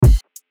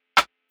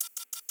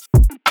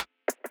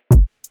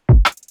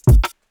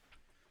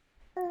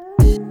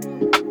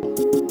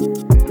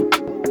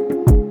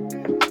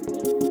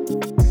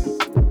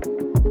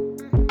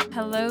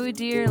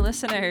dear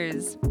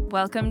listeners.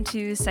 Welcome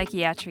to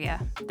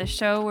Psychiatria, the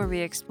show where we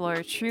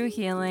explore true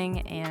healing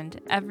and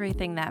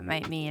everything that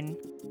might mean.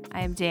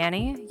 I am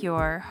Danny,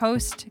 your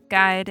host,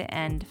 guide,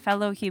 and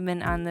fellow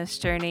human on this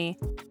journey.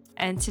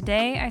 And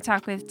today I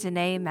talk with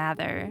Danae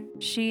Mather.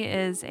 She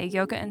is a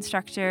yoga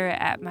instructor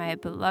at my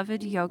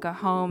beloved yoga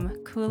home,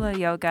 Kula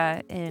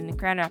Yoga in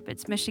Grand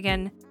Rapids,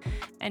 Michigan.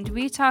 And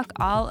we talk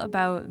all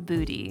about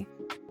Booty.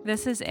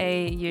 This is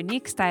a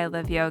unique style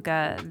of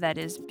yoga that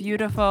is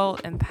beautiful,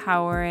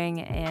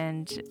 empowering,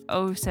 and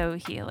oh so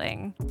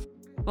healing.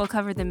 We'll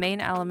cover the main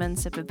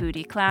elements of a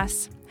Booty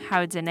class,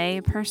 how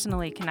Danae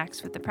personally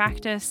connects with the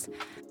practice,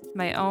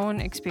 my own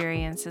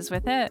experiences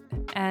with it,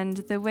 and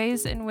the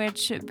ways in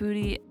which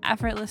Booty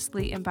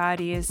effortlessly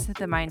embodies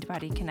the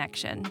mind-body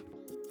connection.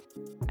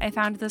 I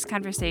found this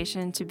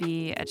conversation to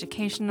be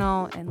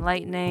educational,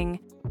 enlightening,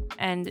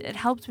 and it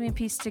helped me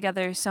piece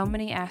together so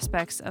many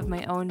aspects of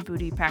my own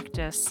Booty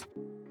practice.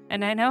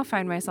 And I now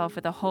find myself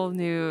with a whole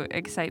new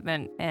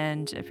excitement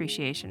and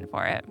appreciation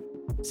for it.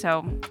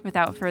 So,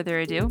 without further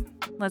ado,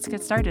 let's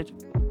get started.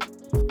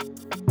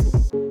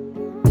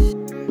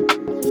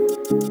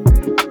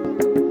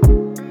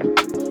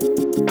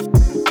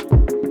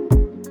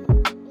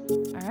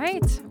 All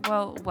right.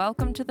 Well,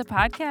 welcome to the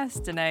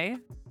podcast, Danae.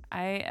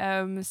 I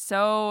am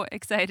so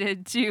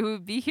excited to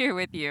be here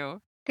with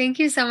you. Thank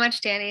you so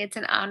much, Danny. It's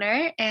an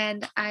honor,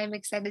 and I'm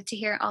excited to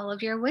hear all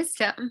of your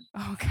wisdom.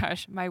 Oh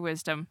gosh, my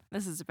wisdom.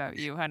 This is about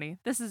you, honey.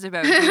 This is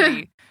about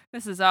Booty.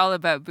 This is all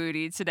about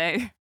Booty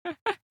today.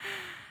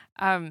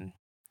 um,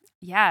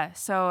 yeah,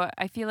 so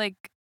I feel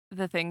like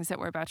the things that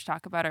we're about to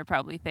talk about are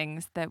probably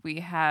things that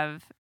we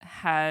have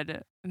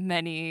had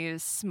many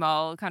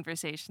small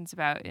conversations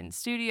about in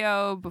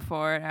studio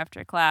before and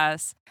after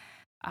class,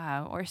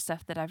 or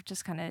stuff that I've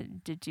just kind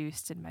of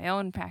deduced in my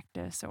own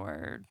practice,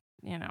 or,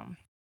 you know.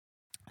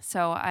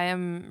 So I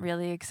am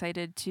really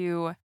excited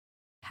to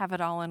have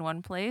it all in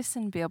one place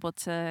and be able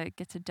to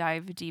get to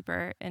dive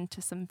deeper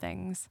into some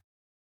things.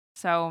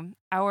 So,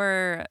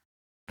 our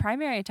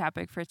primary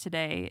topic for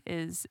today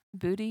is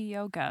Booty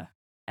yoga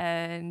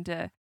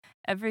and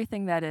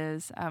everything that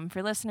is.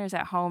 For listeners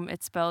at home,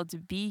 it's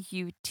spelled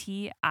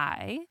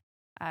B-U-T-I,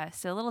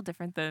 so a little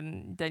different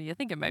than you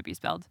think it might be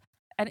spelled.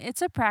 And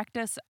it's a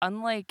practice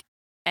unlike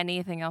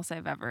anything else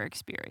I've ever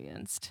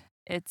experienced.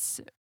 It's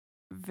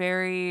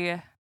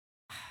very,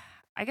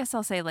 I guess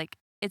I'll say, like,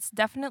 it's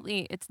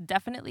definitely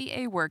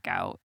a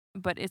workout,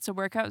 but it's a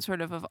workout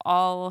sort of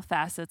all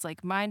facets,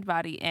 like mind,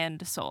 body,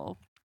 and soul.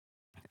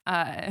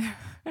 Uh,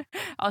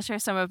 I'll share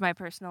some of my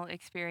personal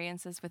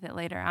experiences with it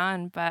later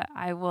on, but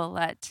I will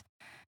let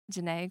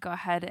Janae go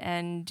ahead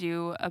and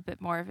do a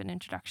bit more of an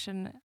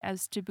introduction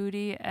as to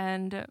Booty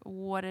and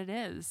what it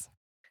is.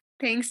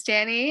 Thanks,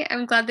 Danny.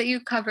 I'm glad that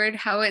you covered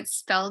how it's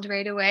spelled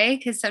right away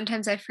because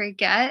sometimes I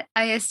forget.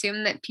 I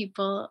assume that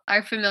people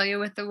are familiar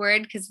with the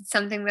word because it's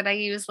something that I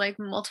use like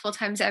multiple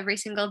times every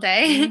single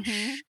day.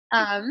 Mm-hmm.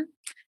 um,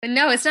 but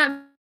no, it's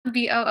not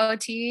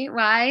Booty.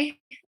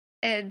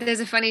 There's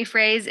a funny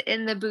phrase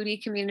in the booty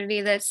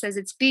community that says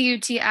it's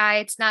Buti.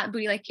 It's not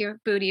booty like your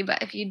booty,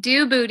 but if you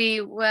do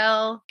booty,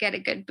 we'll get a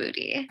good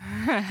booty.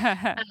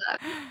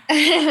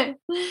 Um,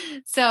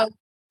 so,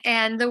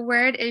 and the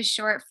word is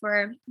short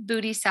for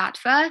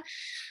bodhisattva,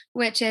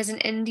 which is an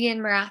Indian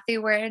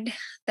Marathi word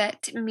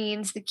that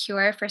means the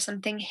cure for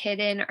something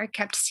hidden or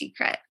kept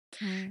secret.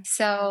 Mm,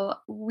 So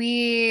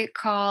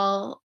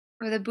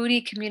or the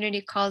Booty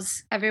community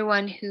calls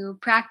everyone who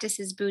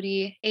practices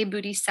Booty a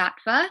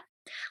bodhisattva,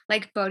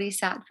 like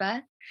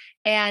bodhisattva.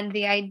 And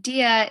the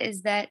idea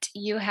is that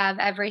you have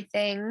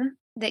everything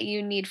that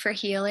you need for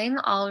healing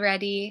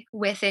already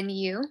within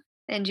you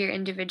and your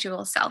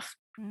individual self.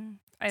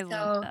 I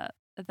love So, that.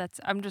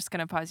 I'm just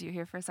gonna pause you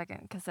here for a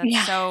second because that's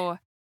yeah. so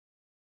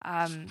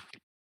um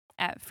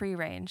at free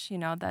range,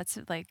 that's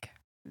like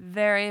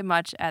very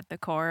much at the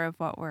core of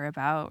what we're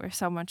about. We're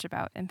so much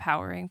about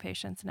empowering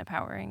patients and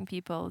empowering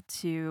people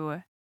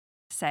to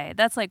say.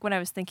 That's like when I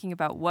was thinking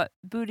about what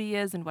Booty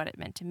is and what it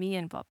meant to me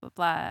and blah blah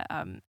blah.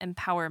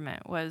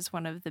 Empowerment was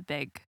one of the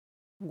big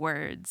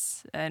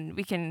words, and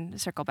we can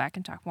circle back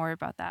and talk more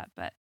about that.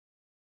 But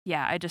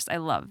yeah, I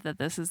love that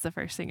this is the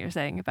first thing you're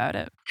saying about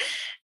it.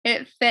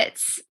 It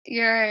fits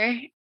your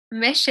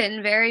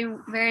mission very,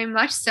 very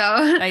much so.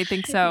 I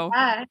think so.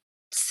 Yeah.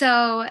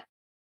 So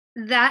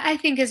that I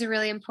think is a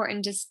really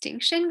important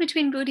distinction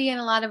between booty and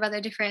a lot of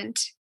other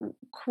different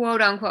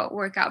quote unquote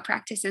workout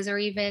practices or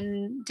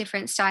even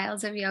different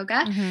styles of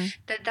yoga. Hmm.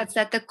 That's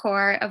at the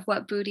core of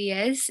what booty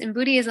is. And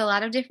booty is a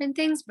lot of different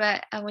things,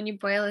 but when you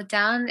boil it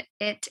down,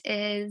 it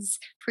is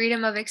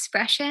freedom of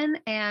expression.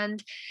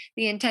 And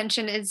the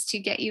intention is to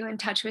get you in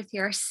touch with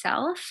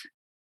yourself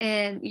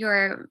and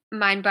your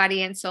mind,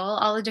 body, and soul,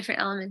 all the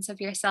different elements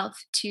of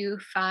yourself to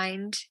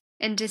find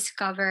and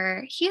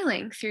discover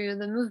healing through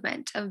the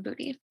movement of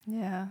booty.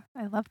 Yeah,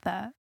 I love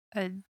that.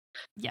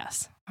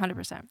 Yes,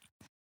 100%.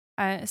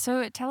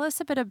 So tell us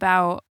a bit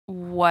about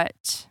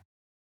what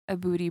a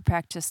Booty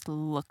practice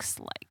looks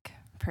like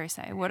per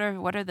se. What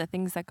are the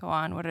things that go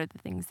on? What are the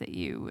things that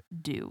you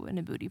do in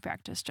a Booty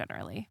practice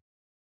generally?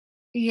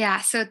 Yeah,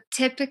 so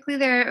typically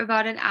they're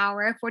about an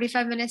hour,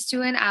 45 minutes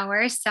to an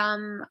hour.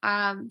 Some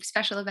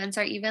special events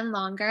are even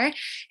longer,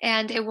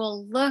 and it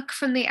will look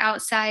from the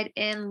outside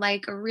in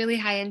like a really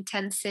high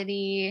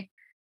intensity,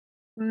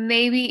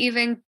 maybe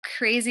even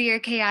crazy or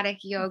chaotic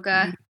Mhm.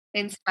 yoga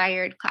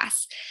inspired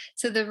class.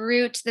 So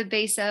the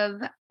base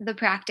of the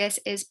practice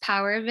is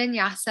power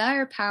vinyasa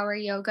or power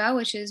yoga,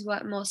 which is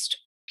what most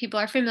people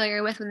are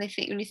familiar with when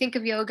you think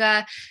of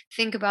yoga,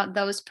 think about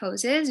those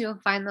poses. You'll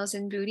find those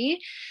in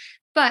Booty.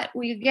 But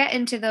when you get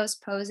into those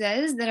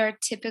poses that are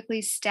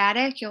typically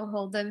static, you'll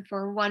hold them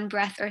for one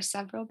breath or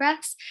several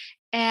breaths,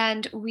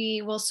 and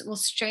will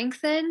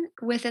strengthen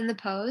within the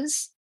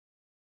pose,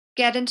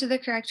 get into the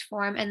correct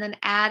form, and then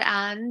add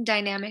on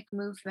dynamic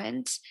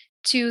movement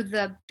to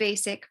the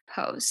basic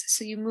pose.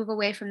 So you move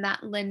away from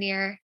that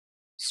linear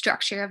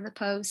structure of the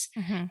pose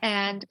Mhm.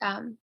 and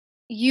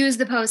use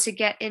the pose to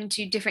get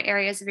into different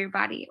areas of your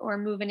body or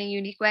move in a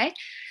unique way.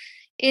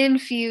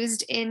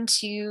 Infused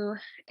into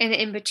and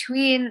in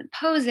between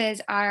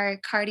poses are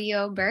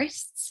cardio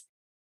bursts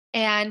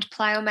and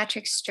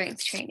plyometric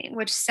strength training,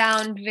 which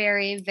sound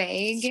very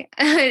vague.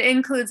 It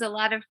includes a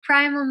lot of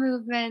primal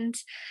movement,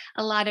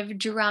 a lot of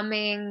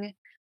drumming.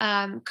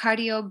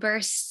 Cardio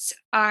bursts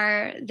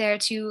are there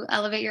to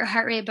elevate your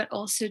heart rate, but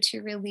also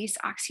to release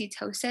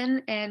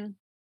oxytocin and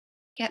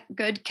get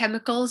good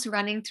chemicals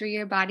running through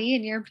your body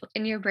and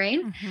your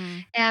brain.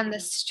 Mhm. And the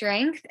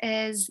strength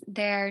is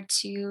there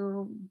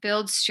to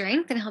build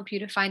strength and help you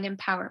to find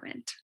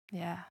empowerment.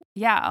 Yeah.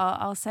 Yeah,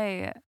 I'll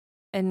say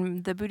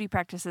in the booty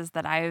practices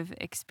that I've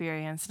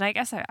experienced, and I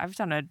guess I've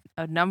done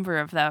a number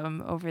of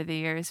them over the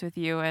years with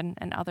you and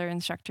other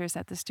instructors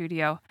at the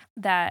studio,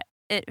 that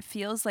it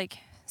feels like,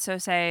 so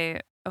say,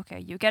 okay,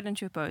 you get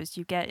into a pose,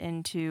 you get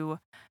into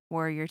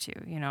Warrior Two,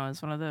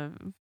 is one of the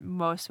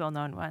most well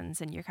known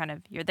ones, and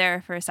you're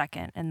there for a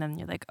second, and then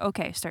you're like,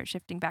 okay, start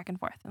shifting back and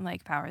forth and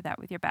like power that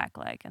with your back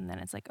leg. And then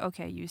it's like,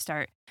 okay, you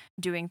start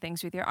doing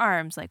things with your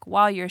arms like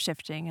while you're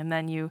shifting, and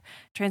then you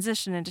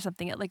transition into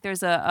something like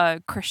there's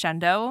a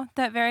crescendo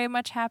that very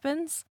much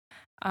happens.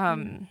 Mm.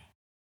 Um,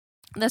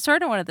 that's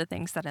sort of one of the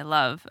things that I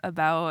love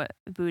about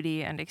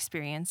booty and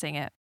experiencing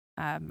it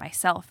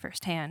myself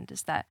firsthand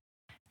is that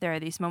there are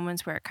these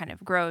moments where it kind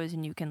of grows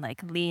and you can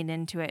like lean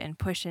into it and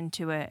push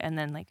into it. And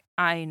then, like,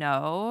 I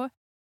know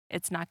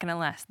it's not going to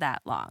last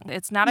that long.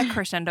 It's not a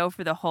crescendo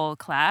for the whole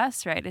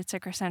class, right? It's a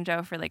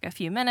crescendo for like a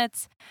few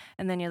minutes.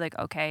 And then you're like,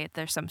 okay,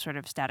 there's some sort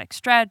of static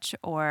stretch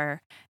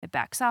or it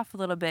backs off a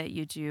little bit.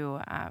 You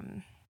do,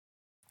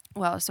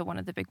 so one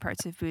of the big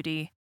parts of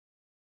booty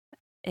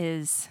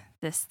is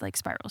this like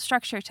spiral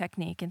structure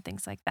technique and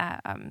things like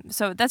that.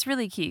 So that's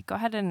really key. Go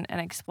ahead and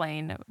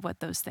explain what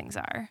those things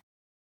are.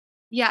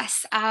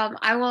 Yes,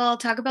 I will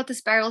talk about the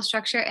spiral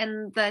structure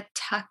and the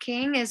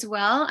tucking as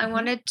well. I Hmm.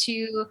 wanted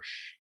to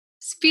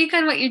speak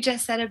on what you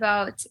just said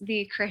about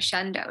the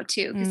crescendo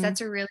too, because Mm,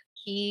 that's a really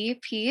key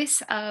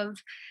piece of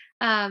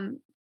um,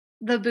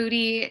 the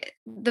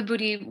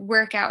booty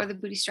workout or the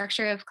booty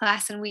structure of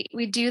class, and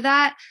we do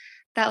that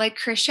like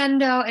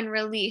crescendo and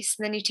release,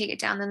 and then you take it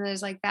down. Then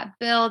there's like that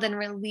build and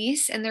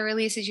release, and the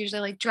release is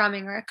usually like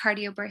drumming or a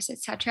cardio burst,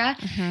 etc.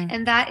 mhm.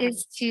 And that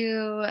is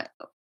to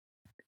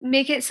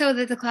make it so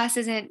that the class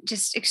isn't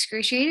just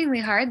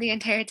excruciatingly hard the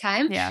entire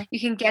time. Yeah. You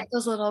can get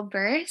those little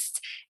bursts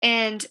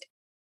and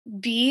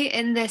be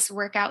in this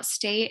workout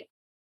state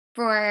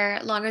for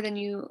longer than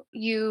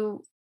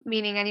you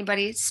meaning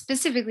anybody,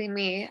 specifically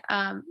me,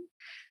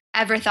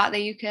 ever thought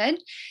that you could.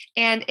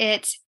 And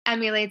it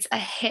emulates a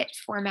HIIT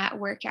format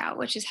workout,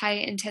 which is high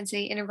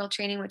intensity interval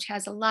training, which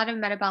has a lot of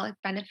metabolic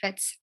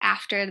benefits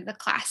after the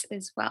class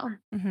as well.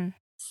 Mhm.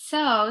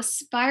 So,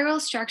 spiral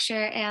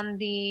structure and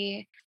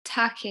the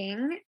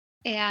tucking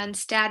and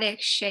static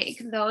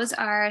shake, those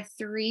are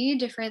three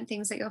different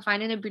things that you'll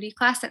find in a booty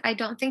class that I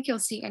don't think you'll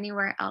see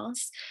anywhere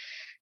else.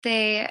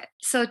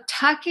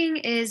 Tucking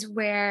is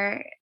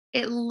where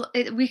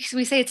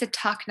we say it's a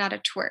tuck, not a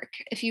twerk.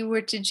 If you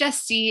were to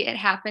just see it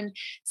happen,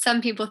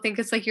 some people think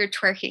it's like you're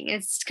twerking.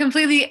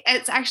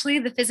 It's actually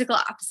the physical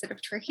opposite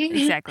of twerking.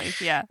 Exactly.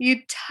 Yeah.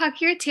 You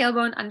tuck your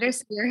tailbone under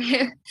so your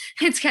hip.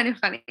 It's kind of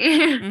funny.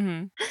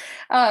 Mhm.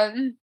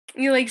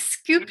 You like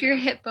scoop your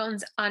hip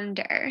bones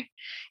under,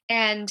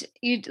 and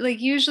you like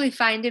usually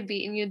find a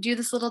beat and you do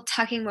this little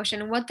tucking motion.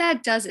 And what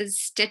that does is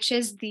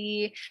stitches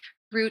the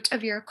root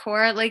of your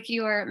core, like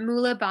your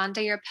mula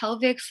bandha, your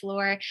pelvic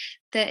floor,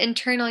 the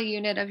internal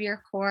unit of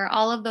your core,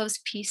 all of those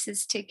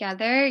pieces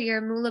together.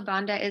 Your mula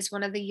bandha is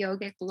one of the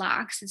yogic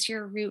locks. It's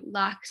your root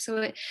lock.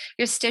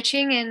 You're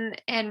stitching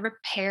and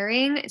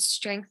repairing,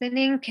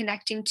 strengthening,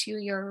 connecting to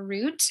your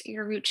root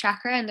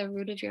chakra, and the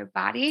root of your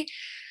body.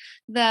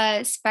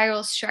 The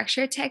spiral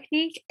structure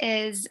technique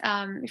is,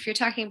 if you're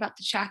talking about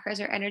the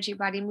chakras or energy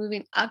body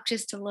moving up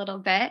just a little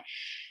bit,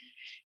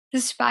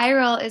 the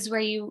spiral is where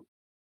you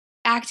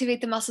activate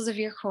the muscles of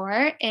your core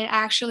and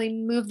actually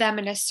move them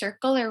in a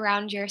circle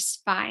around your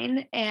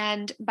spine.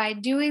 And by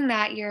doing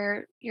that,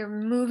 you're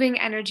moving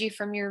energy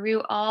from your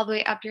root all the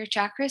way up your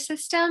chakra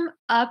system,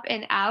 up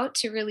and out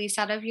to release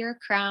out of your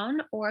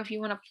crown. Or if you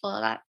want to pull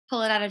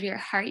it out of your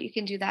heart, you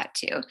can do that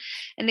too.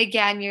 And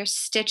again, you're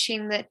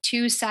stitching the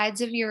two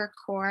sides of your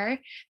core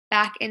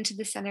back into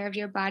the center of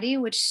your body,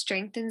 which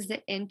strengthens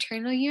the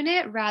internal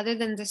unit rather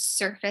than the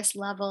surface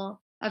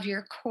level of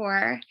your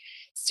core.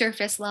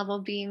 Surface level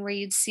being where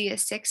you'd see a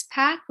six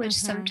pack, which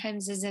Hmm.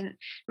 sometimes isn't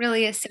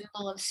really a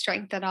symbol of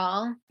strength at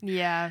all.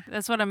 Yeah,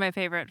 that's one of my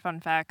favorite fun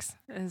facts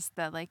is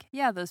that, like,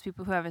 yeah, those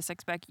people who have a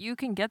six pack, you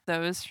can get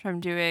those from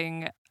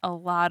doing a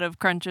lot of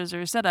crunches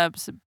or sit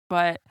ups,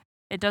 but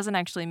it doesn't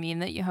actually mean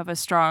that you have a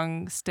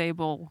strong,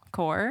 stable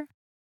core.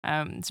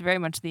 It's very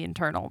much the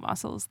internal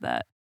muscles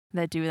that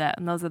do that,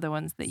 and those are the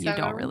ones that you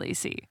don't So really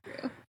see.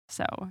 true.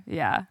 So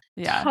yeah,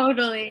 yeah.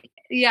 Totally.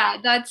 Yeah,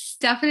 that's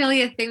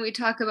definitely a thing we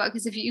talk about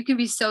because if you can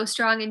be so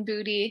strong in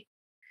booty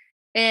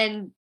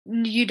and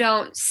you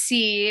don't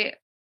see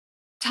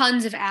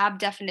tons of ab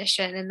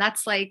definition, and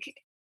that's like,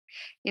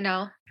 you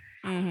know,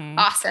 Hmm.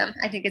 awesome.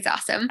 I think it's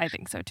awesome. I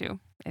think so too.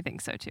 I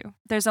think so too.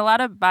 There's a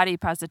lot of body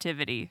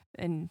positivity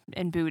in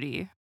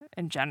booty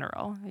in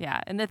general.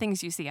 Yeah, and the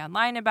things you see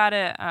online about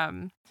it.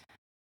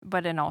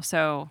 But and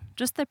also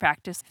just the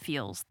practice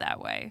feels that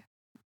way.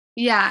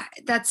 Yeah,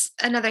 that's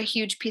another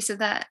huge piece of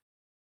that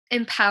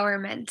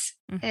empowerment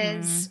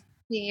is Mhm.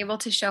 being able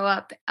to show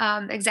up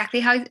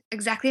exactly how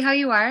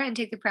you are and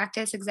take the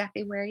practice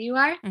exactly where you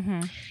are.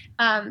 Mhm.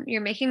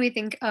 You're making me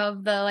think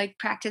of the like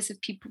practice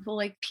of people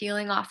like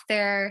peeling off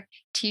their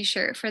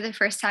t-shirt for the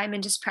first time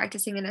and just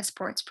practicing in a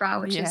sports bra,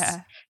 which is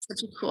Yeah.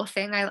 such a cool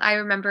thing. I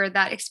remember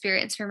that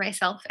experience for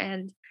myself,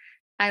 and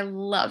I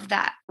love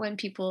that when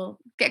people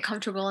get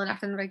comfortable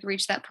enough and like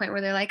reach that point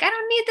where they're like, I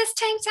don't need this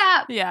tank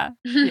top. Yeah.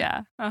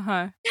 Yeah.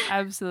 Uh-huh.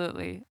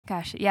 Absolutely.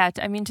 Gosh, yeah,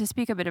 I mean, to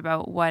speak a bit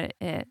about what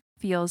it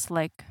feels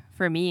like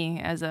for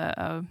me as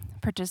a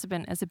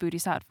participant as a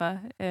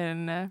bodhisattva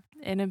in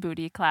a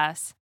booty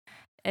class,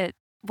 it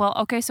well,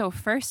 okay, so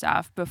first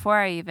off, before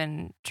I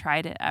even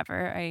tried it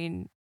ever,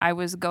 I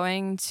was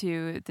going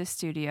to the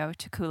studio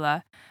to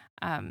Kula,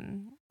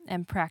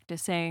 and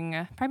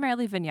practicing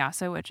primarily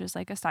vinyasa, which is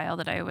like a style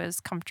that I was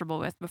comfortable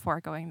with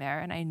before going there.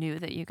 And I knew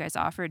that you guys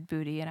offered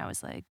booty, and I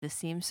was like, this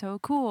seems so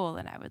cool.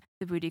 And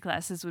the booty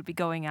classes would be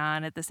going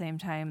on at the same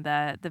time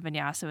that the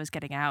vinyasa was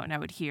getting out, and I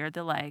would hear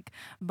the like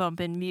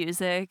bumping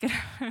music,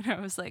 and I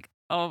was like,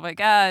 oh my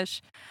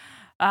gosh,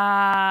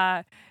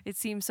 ah, it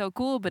seems so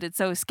cool, but it's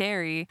so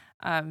scary.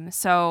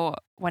 So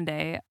one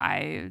day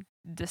I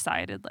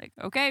decided, like,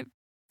 okay,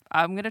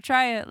 I'm gonna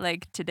try it.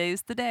 Like,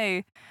 today's the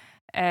day.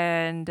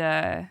 And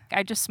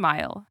I just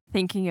smile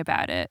thinking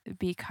about it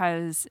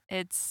because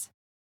it's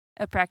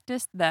a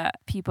practice that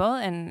people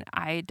and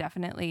I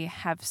definitely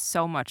have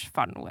so much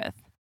fun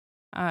with.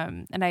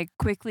 And I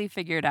quickly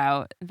figured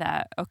out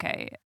that,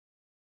 okay,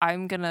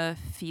 I'm gonna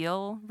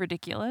feel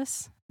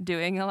ridiculous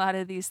doing a lot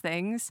of these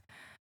things,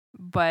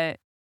 but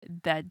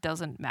that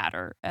doesn't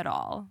matter at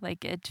all.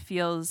 Like, it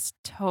feels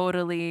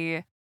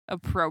totally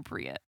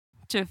appropriate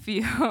to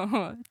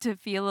feel to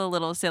feel a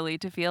little silly,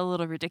 to feel a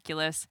little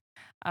ridiculous,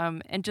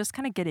 and just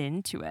kinda get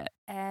into it.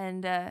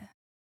 And,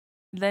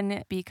 then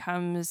it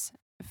becomes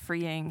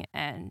freeing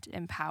and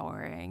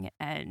empowering,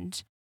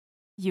 and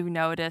you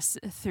notice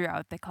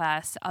throughout the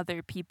class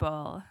other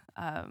people,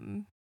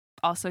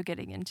 also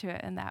getting into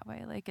it in that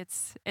way. Like,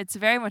 it's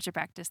very much a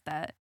practice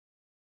that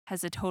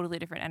has a totally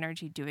different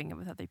energy doing it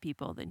with other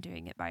people than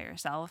doing it by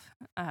yourself.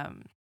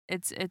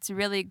 It's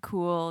really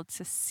cool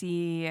to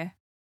see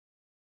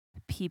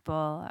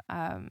people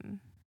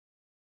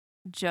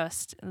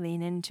just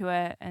lean into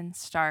it and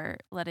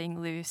start letting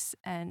loose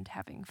and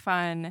having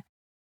fun,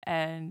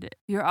 and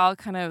you're all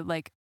kind of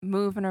like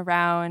moving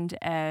around,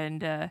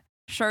 and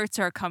shirts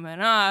are coming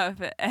off,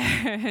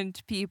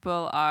 and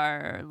people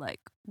are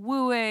like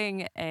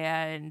wooing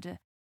and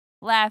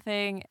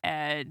laughing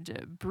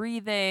and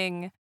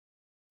breathing,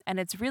 and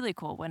it's really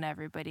cool when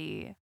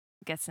everybody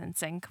gets in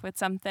sync with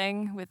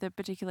something, with a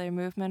particular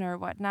movement or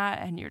whatnot,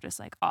 and you're just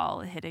like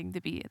all hitting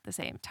the beat at the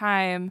same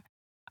time.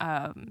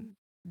 Um,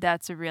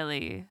 that's a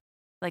really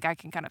like I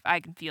can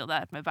feel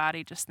that in my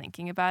body just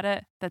thinking about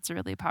it. That's a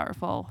really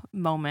powerful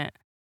moment.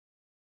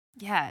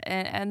 Yeah,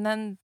 and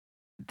then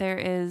there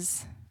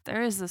is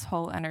there is this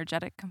whole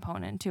energetic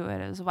component to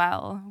it as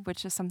well,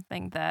 which is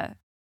something that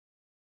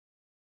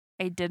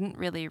I didn't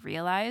really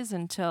realize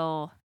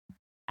until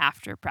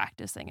after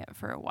practicing it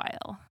for a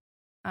while.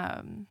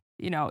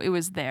 It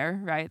was there,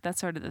 right? That's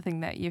sort of the thing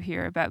that you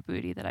hear about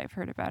booty that I've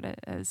heard about it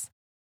is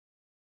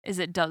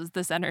it does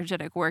this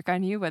energetic work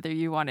on you whether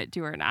you want it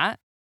to or not.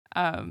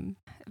 Um,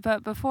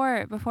 but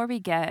before we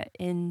get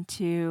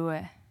into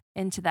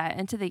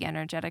the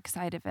energetic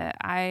side of it,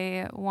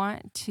 I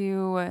want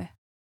to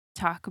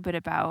talk a bit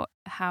about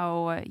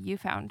how you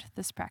found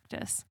this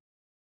practice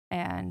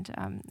and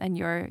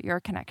your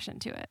connection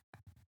to it.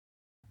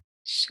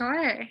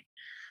 Sure.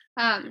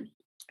 Um,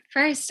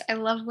 First, I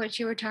love what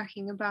you were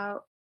talking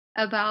about.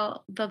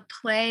 about the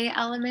play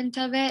element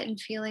of it and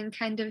feeling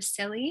kind of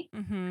silly.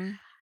 Mhm.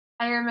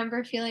 I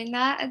remember feeling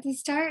that at the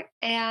start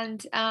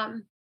and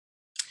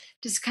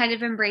just kind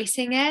of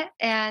embracing it.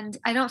 And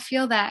I don't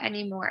feel that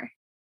anymore.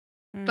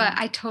 But Mm.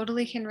 I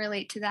totally can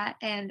relate to that.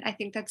 And I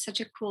think that's such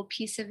a cool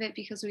piece of it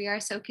because we are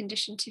so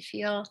conditioned to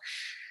feel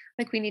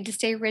like we need to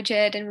stay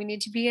rigid and we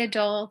need to be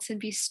adults and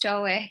be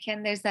stoic.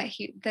 And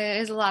there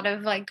is a lot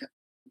of like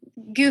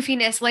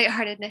goofiness,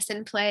 lightheartedness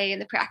in play in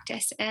the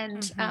practice. And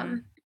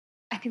Mhm.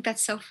 I think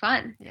that's so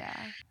fun.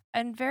 Yeah.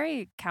 And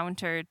very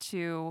counter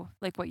to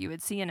like what you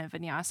would see in a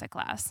vinyasa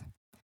class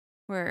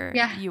where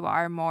Yeah. you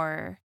are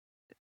more,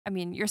 I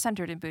mean, you're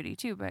centered in booty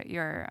too, but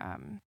you're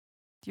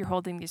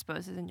holding these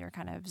poses and you're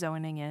kind of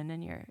zoning in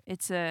and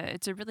it's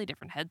a really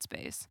different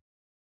headspace.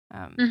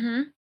 Um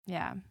Hmm.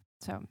 yeah.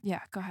 So,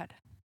 yeah, go ahead.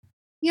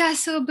 Yeah,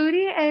 so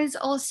booty is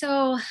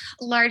also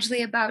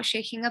largely about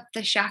shaking up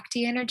the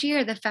Shakti energy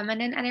or the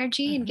feminine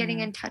energy and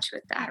getting in Mhm. touch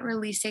with that,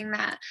 releasing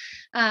that.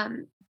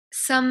 Um,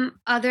 some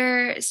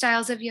other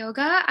styles of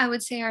yoga, I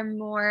would say, are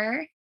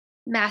more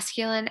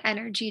masculine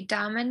energy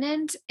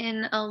dominant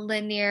in a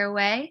linear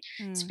way.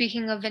 Mm.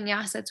 Speaking of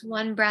vinyasa, it's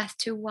one breath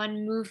to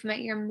one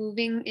movement. You're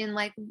moving in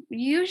like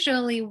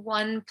usually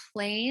one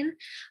plane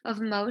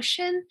of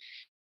motion.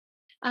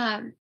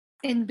 um,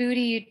 in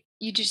booty,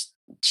 you just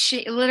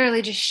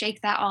literally just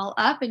shake that all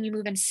up and you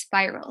move in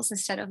spirals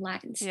instead of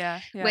lines,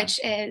 Yeah, yeah. which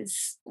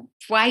is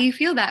why you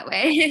feel that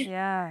way.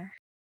 Yeah.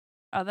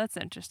 Oh, that's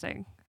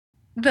interesting.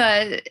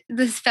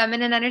 This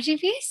feminine energy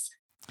piece.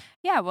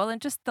 Yeah, well, and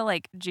just the,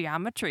 like,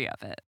 geometry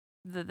of it,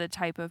 the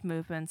type of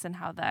movements and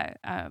how that,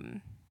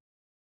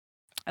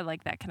 I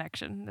like that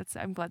connection.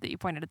 I'm glad that you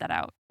pointed that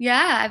out.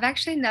 Yeah, I've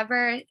actually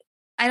never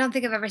I don't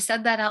think I've ever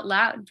said that out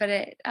loud, but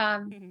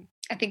Mhm.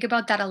 I think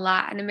about that a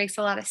lot and it makes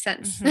a lot of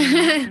sense.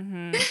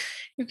 Mhm, mhm.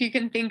 If you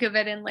can think of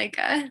it in like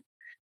a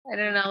I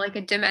don't know, like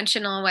a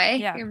dimensional way.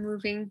 Yeah. You're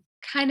moving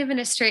kind of in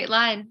a straight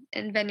line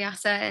in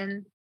vinyasa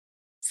and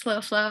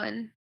slow flow,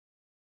 and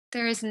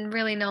there is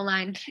really no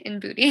line in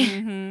booty.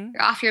 Mhm.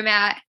 You're off your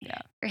mat,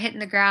 Yeah. you're hitting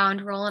the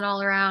ground, rolling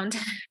all around.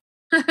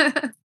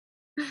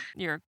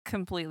 You're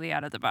completely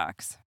out of the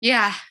box.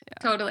 Yeah, Yeah.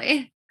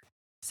 totally.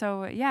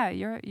 So, yeah,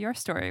 your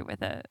story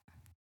with it.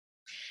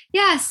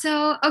 Yeah,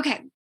 so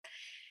okay.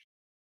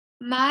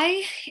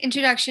 My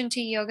introduction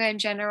to yoga in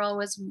general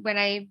was when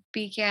I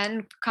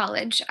began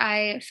college.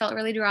 I felt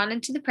really drawn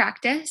into the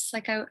practice.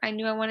 Like I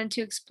knew I wanted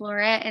to explore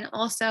it. And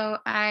also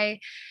I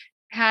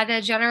had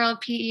a general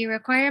PE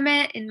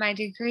requirement in my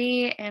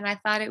degree, and I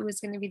thought it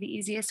was going to be the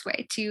easiest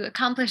way to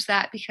accomplish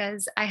that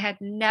because I had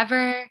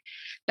never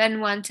been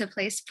one to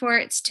play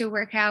sports, to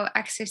work out,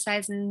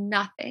 exercise,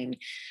 nothing.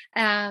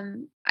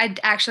 I'd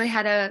actually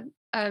had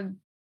a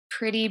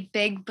pretty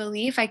big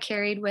belief I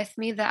carried with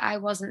me that I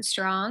wasn't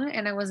strong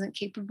and I wasn't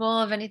capable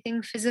of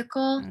anything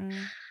physical.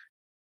 Mm.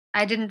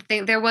 I didn't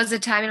think there was a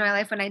time in my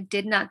life when I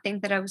did not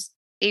think that I was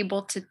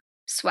able to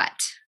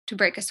sweat, to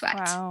break a sweat,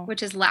 Wow.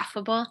 which is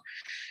laughable,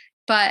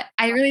 but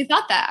I really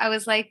thought that. I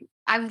was like,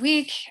 "I'm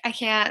weak. I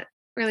can't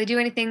really do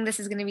anything. This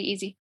is gonna be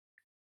easy."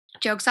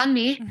 Joke's on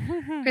me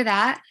for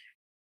that.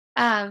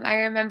 I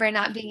remember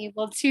not being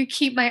able to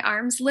keep my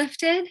arms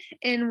lifted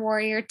in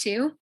Warrior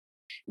 2,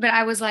 but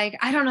I was like,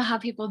 "I don't know how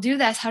people do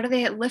this. How do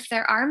they lift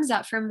their arms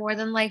up for more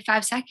than, like,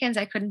 5 seconds?"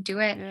 I couldn't do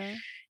it, Yeah.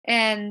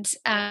 and,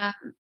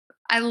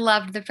 I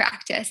loved the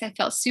practice. I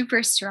felt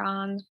super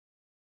strong,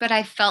 but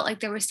I felt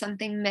like there was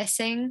something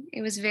missing.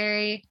 It was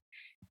very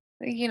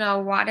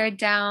watered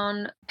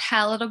down,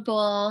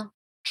 palatable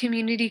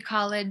community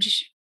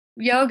college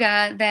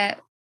yoga that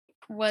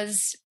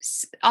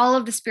all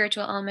of the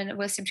spiritual element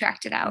was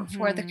subtracted out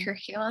for the Mhm.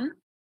 curriculum.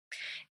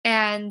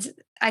 And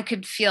I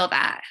could feel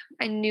that.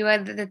 I knew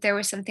that there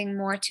was something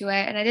more to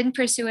it. And I didn't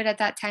pursue it at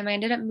that time. I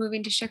ended up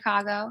moving to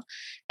Chicago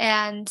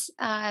and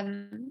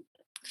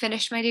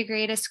finished my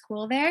degree at a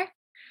school there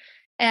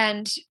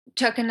and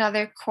took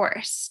another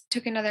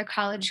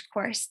college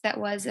course that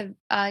was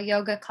a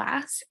yoga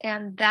class.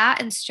 And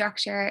that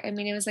instructor, I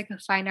mean, it was like a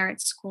fine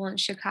arts school in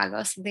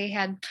Chicago. So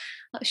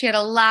she had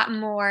a lot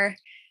more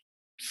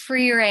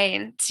free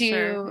reign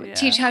Sure, to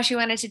teach yeah. how she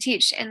wanted to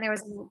teach. And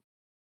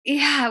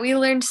yeah, we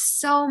learned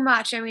so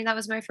much. I mean, that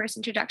was my first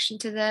introduction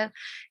to the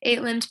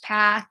eight limbed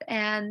path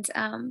and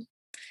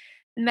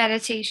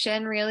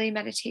meditation, really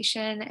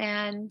meditation.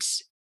 And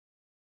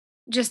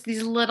just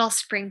these little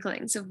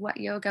sprinklings of what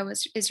yoga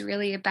was is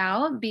really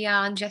about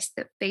beyond just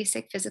the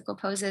basic physical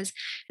poses,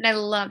 and I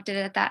loved it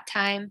at that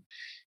time.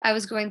 I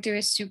was going through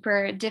a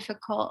super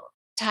difficult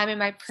time in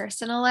my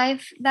personal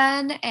life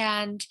then,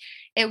 and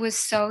it was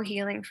so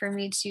healing for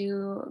me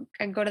to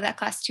go to that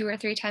class 2 or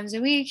 3 times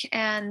a week,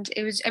 and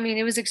it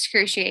was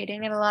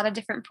excruciating at a lot of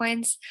different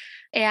points,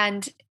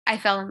 and I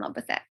fell in love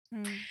with it.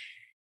 Mm.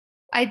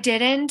 I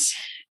didn't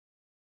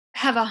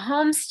have a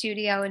home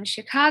studio in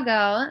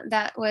Chicago.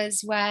 That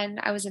was when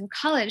I was in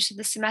college. So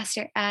the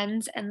semester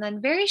ends. And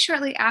then very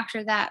shortly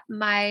after that,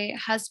 my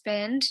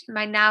husband,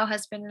 my now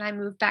husband, and I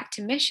moved back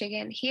to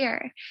Michigan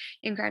here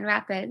in Grand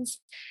Rapids.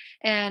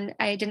 And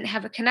I didn't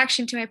have a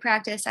connection to my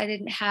practice. I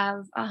didn't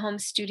have a home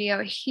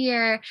studio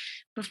here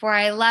before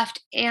I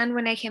left. And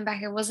when I came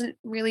back, I wasn't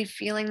really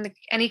feeling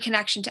any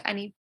connection to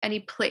any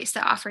place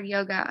that offered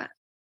yoga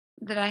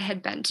that I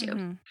had been to.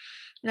 Mm-hmm.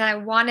 And I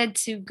wanted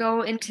to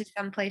go into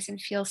some place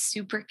and feel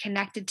super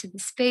connected to the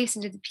space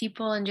and to the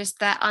people and just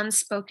that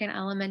unspoken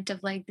element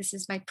of like, this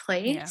is my Yeah.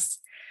 place.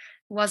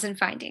 Wasn't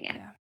finding it.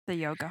 Yeah. The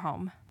yoga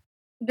home.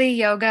 The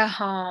yoga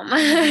home.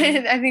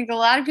 Mm-hmm. I think a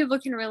lot of people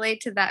can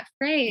relate to that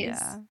phrase.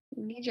 Yeah.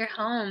 You need your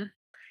home,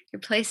 your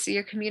place,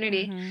 your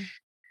community. Mm-hmm.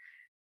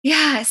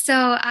 Yeah.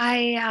 So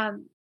I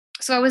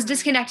was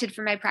disconnected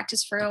from my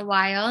practice for a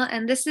while.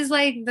 And this is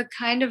like the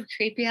kind of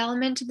creepy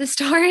element to the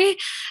story.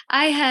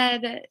 I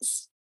had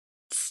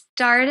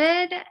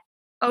started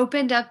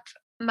opened up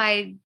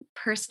my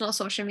personal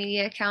social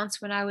media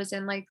accounts when I was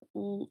in like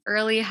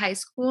early high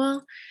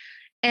school,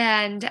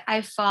 and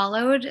I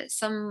followed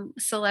some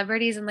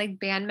celebrities and like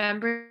band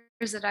members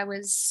that I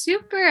was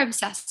super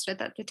obsessed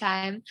with at the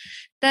time.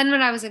 Then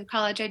when I was in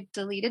college, I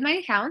deleted my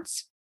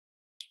accounts.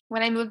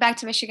 When I moved back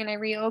to Michigan, I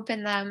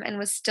reopened them and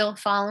was still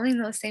following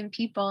those same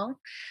people.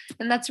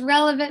 And that's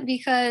relevant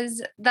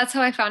because that's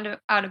how I found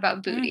out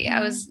about Booty. I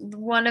Mm-hmm. was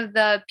one of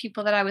the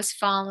people that I was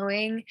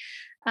following.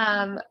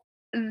 Um,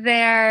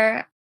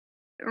 their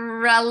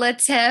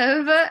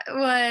relative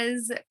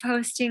was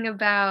posting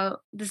about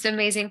this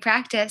amazing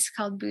practice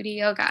called Booty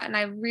Yoga. And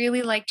I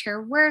really liked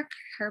her work,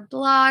 her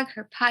blog,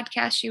 her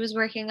podcast she was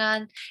working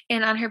on.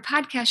 And on her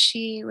podcast,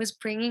 she was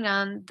bringing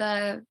on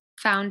the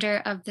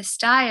founder of the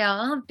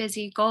style,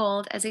 Busy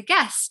Gold, as a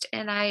guest.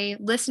 And I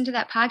listened to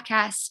that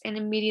podcast and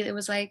immediately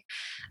was like,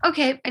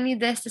 okay, I need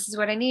this. This is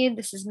what I need.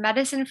 This is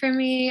medicine for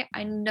me.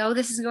 I know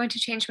this is going to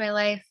change my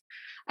life.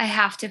 I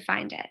have to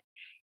find it.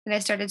 And I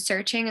started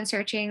searching and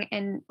searching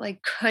and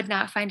like could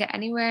not find it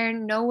anywhere.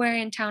 Nowhere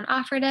in town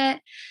offered it.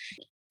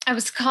 I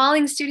was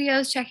calling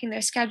studios, checking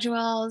their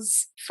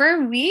schedules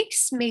for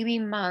weeks, maybe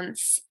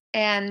months,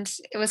 and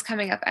it was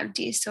coming up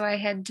empty. So I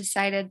had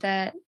decided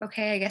that,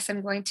 okay, I guess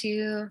I'm going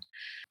to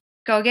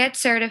go get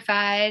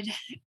certified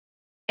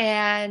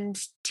and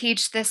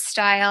teach this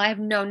style. I have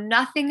known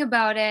nothing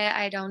about it.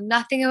 I know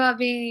nothing about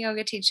being a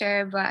yoga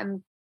teacher, but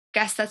I'm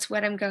guess that's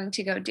what I'm going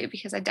to go do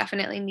because I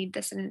definitely need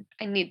this and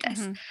I need this.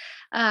 Mm-hmm.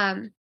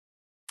 Um,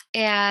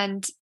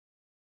 and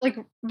like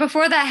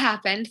before that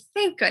happened,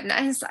 thank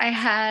goodness, I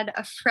had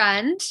a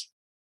friend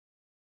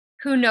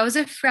who knows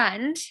a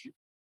friend,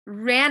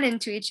 ran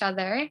into each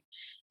other,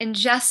 and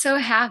just so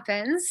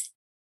happens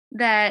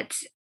that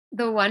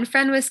the one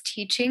friend was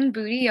teaching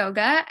Booty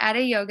yoga at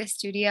a yoga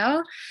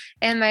studio,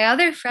 and my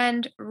other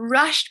friend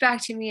rushed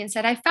back to me and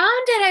said, I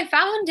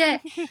found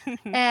it.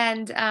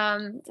 And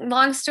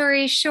long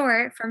story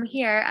short, from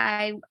here,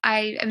 I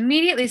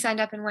immediately signed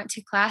up and went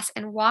to class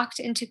and walked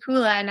into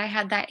Kula, and I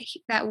had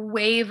that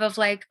wave of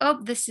like, oh,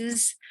 this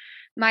is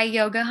my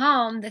yoga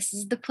home. This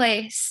is the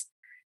place.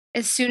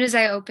 As soon as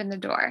I opened the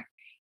door,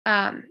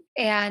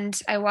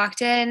 and I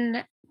walked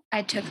in,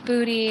 I took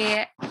Booty.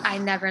 I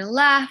never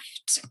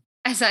left.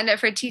 I signed up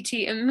for TT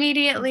Yeah.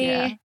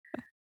 immediately.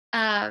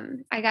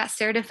 I got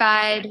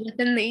certified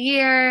within the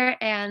year,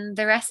 and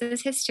the rest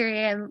is history.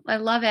 And I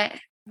love it.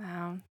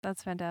 Wow,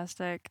 that's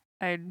fantastic.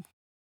 I've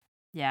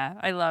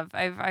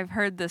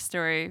heard this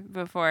story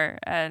before,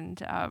 and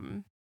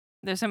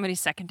there's so many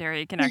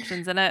secondary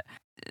connections in it.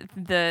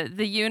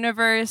 The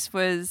universe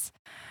was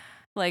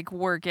like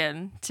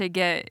working to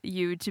get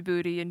you to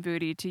Booty and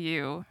Booty to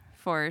you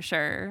for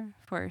sure,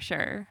 for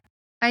sure.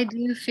 I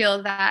do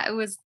feel that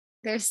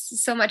there's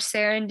so much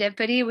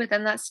serendipity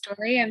within that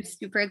story. I'm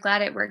super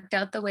glad it worked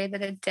out the way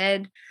that it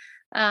did.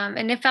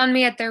 And it found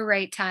me at the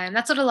right time.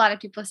 That's what a lot of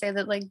people say,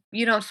 that like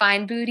you don't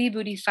find Booty,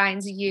 Booty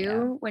finds Yeah.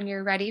 you when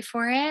you're ready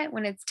for it,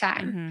 when it's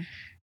time. Mm-hmm.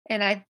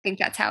 And I think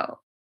that's how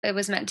it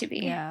was meant to be.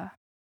 Yeah.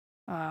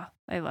 Oh,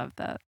 I love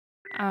that.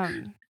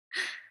 Um,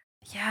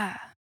 yeah.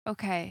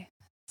 Okay.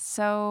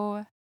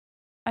 So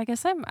I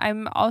guess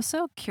I'm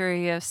also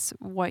curious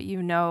what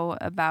you know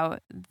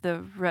about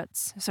the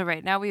roots. So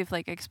right now we've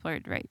like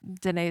explored right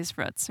Danae's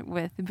roots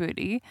with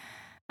Booty,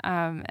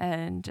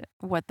 and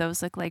what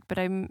those look like. But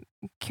I'm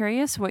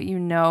curious what you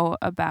know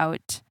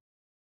about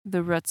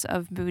the roots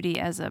of Booty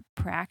as a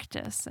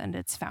practice and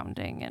its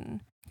founding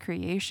and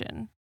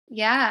creation.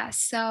 Yeah.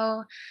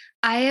 So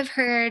I have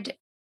heard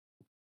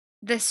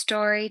this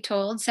story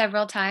told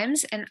several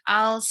times, and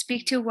I'll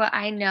speak to what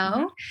I Mm-hmm.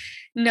 know,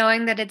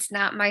 knowing that it's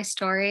not my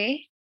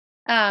story.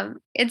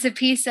 It's a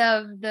piece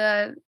of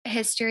the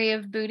history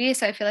of Booty,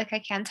 so I feel like I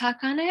can talk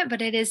on it,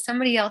 but it is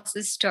somebody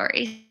else's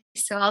story.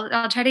 So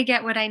I'll try to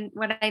get what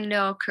I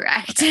know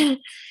correct. Okay.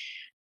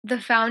 The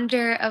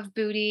founder of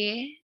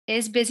Booty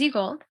is Busy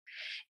Gold,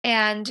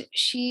 and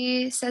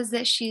she says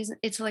that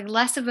it's like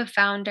less of a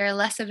founder,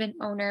 less of an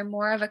owner,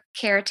 more of a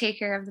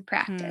caretaker of the Hmm.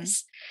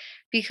 practice,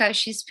 because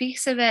she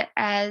speaks of it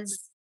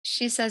as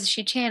she says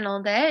she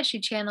channeled it. She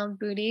channeled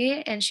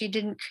Booty and she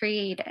didn't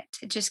create it.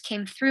 It just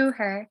came through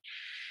her.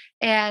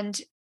 And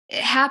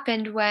it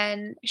happened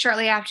when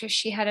shortly after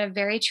she had a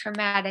very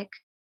traumatic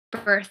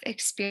birth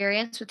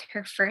experience with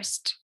her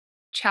first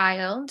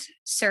child,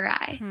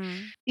 Sarai. Hmm.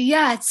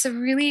 Yeah, it's a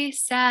really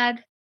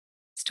sad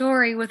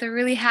story with a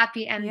really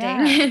happy Yeah.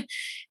 ending.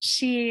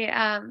 she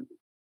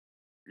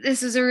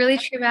This was a really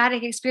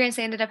traumatic experience.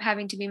 They ended up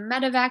having to be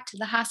medevac to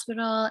the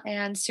hospital,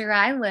 and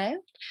Sarai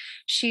lived.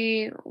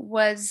 She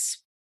was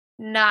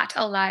not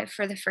alive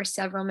for the first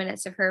several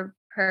minutes of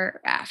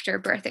her after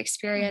birth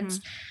experience,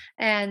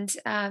 Hmm. and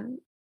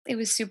it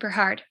was super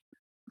hard.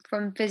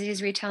 From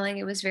Busy's retelling,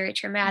 it was very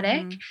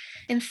traumatic, Hmm.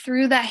 and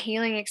through that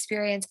healing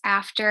experience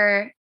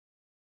after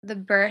the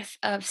birth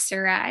of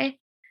Sarai,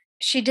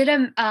 she did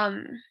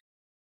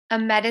a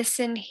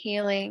medicine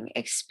healing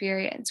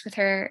experience with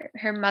her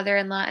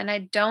mother-in-law, and I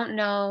don't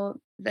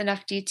know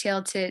enough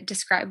detail to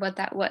describe what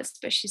that was,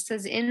 but she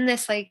says in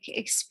this like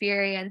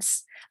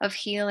experience of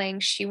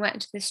healing, she went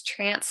into this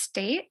trance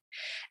state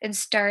and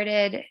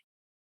started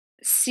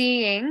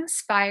seeing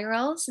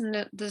spirals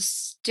and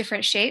those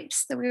different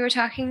shapes that we were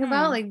talking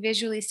about, Hmm. like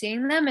visually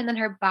seeing them, and then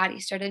her body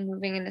started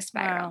moving in a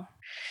spiral. Wow.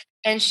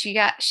 And she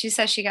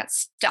says she got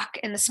stuck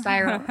in the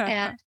spiral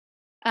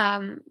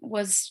and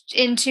was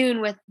in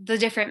tune with the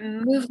different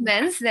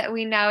movements that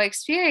we now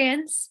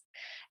experience.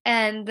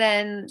 And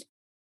then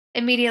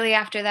immediately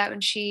after that,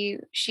 when she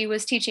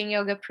was teaching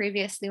yoga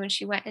previously, when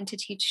she went in to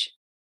teach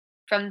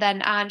from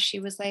then on, she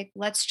was like,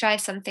 let's try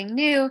something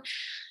new,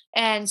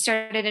 and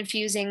started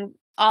infusing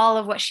all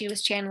of what she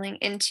was channeling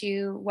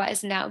into what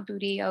is now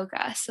Booty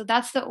Yoga. So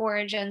that's the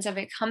origins of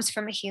it, comes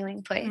from a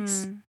healing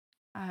place. Hmm.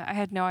 I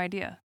had no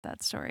idea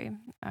that story.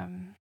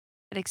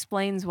 It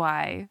explains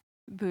why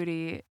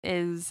booty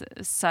is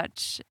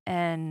such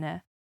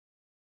an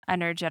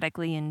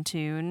energetically in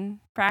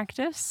tune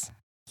practice.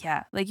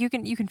 Yeah, like you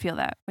can feel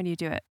that when you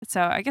do it.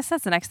 So I guess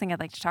that's the next thing I'd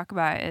like to talk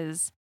about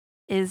is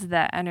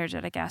that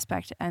energetic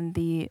aspect and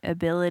the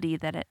ability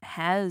that it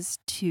has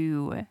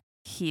to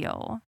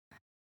heal.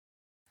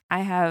 I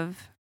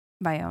have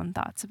my own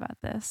thoughts about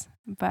this,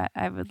 but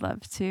I would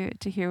love to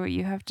hear what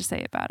you have to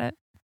say about it.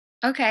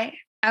 Okay.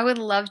 I would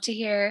love to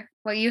hear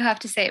what you have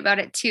to say about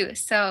it too.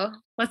 So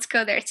let's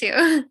go there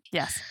too.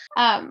 Yes.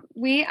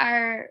 We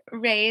are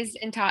raised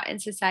and taught in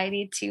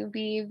society to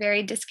be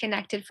very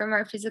disconnected from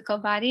our physical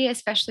body,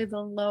 especially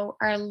the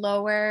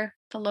lower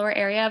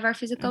area of our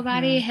physical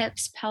body, Mhm.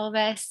 hips,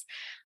 pelvis,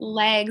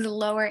 legs,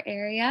 lower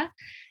area.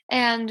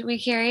 And we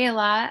carry a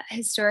lot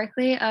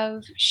historically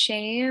of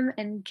shame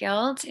and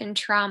guilt and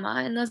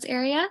trauma in those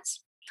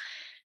areas.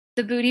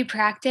 The booty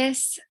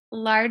practice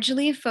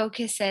largely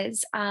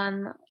focuses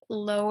on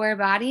lower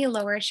body,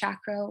 lower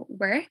chakra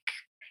work.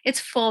 It's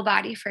full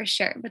body for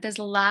sure, but there's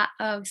a lot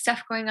of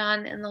stuff going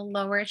on in the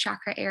lower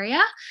chakra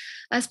area,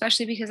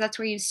 especially because that's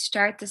where you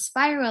start the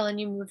spiral and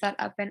you move that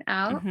up and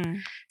out.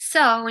 Mhm.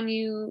 So when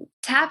you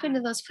tap into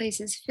those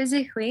places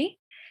physically,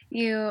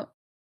 you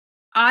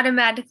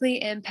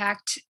automatically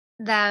impact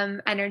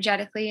them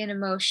energetically and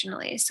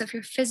emotionally. So if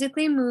you're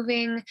physically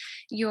moving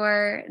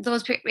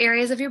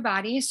areas of your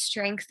body,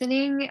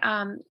 strengthening,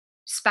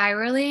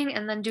 spiraling,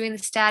 and then doing the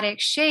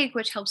static shake,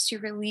 which helps to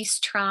release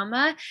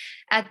trauma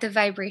at the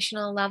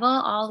vibrational level,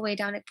 all the way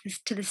down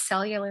to the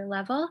cellular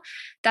level.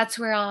 That's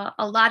where a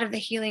lot of the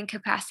healing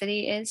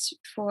capacity is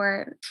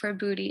for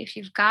booty. If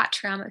you've got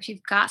trauma, if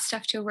you've got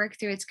stuff to work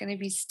through, it's going to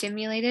be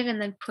stimulated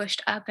and then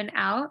pushed up and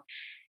out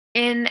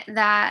in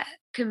that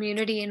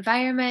community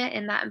environment,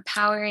 in that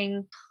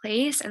empowering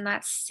place, in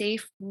that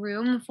safe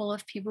room full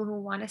of people who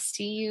want to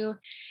see you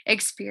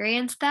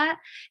experience that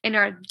and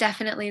are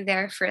definitely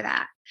there for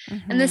that.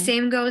 And the Mhm.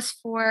 same goes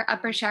for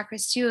upper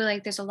chakras too.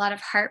 Like there's a lot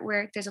of heart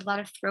work, there's a lot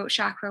of throat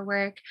chakra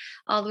work,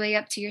 all the way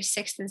up to your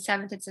sixth and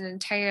seventh. It's an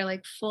entire,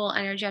 like, full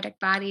energetic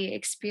body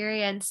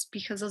experience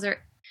because those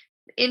are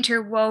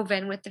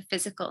interwoven with the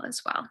physical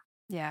as well.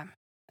 Yeah,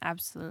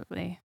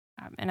 absolutely.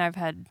 And I've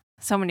had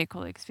so many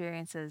cool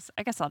experiences.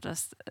 I guess I'll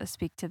just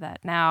speak to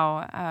that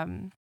now.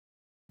 Awesome.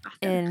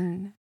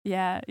 In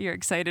yeah, you're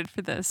excited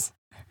for this.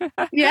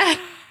 Yeah.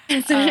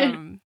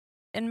 um,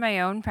 in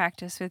my own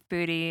practice with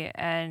booty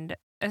and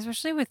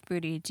especially with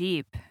booty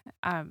deep,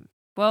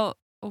 well,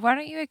 why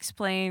don't you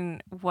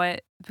explain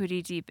what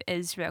booty deep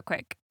is real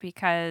quick?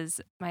 Because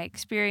my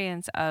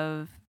experience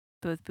of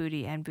both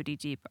booty and booty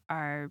deep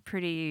are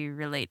pretty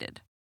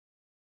related.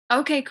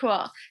 Okay,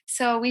 cool.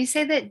 So we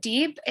say that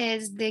deep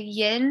is the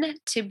yin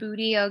to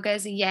booty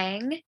yoga's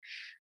yang,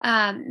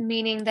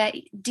 meaning that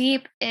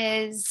deep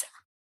is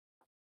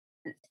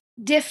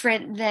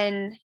different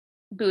than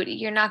booty.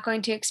 You're not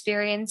going to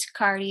experience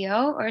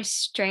cardio or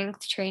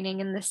strength training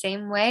in the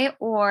same way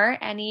or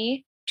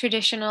any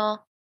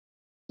traditional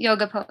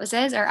yoga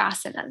poses or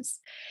asanas.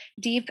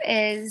 Deep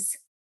is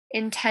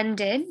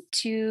intended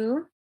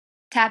to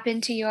tap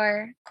into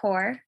your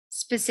core,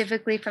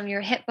 specifically from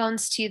your hip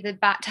bones to the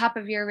top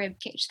of your rib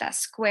cage, that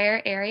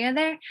square area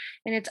there.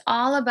 And it's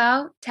all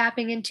about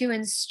tapping into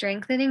and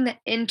strengthening the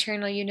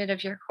internal unit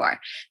of your core,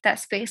 that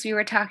space we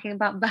were talking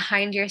about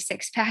behind your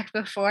six pack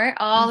before,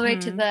 all the way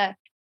to Mhm. the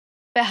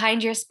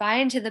behind your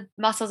spine to the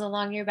muscles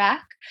along your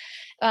back,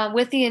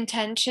 with the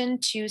intention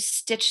to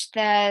stitch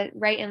the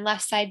right and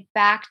left side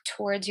back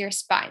towards your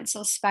spine.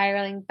 So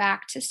spiraling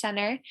back to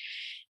center.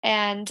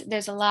 And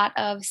there's a lot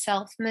of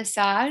self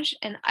massage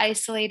and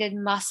isolated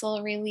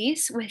muscle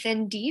release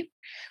within deep,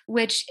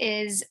 which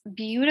is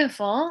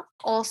beautiful.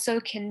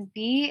 Also, can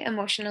be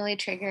emotionally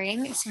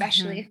triggering,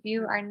 especially Mhm. if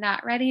you are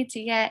not ready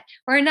to get,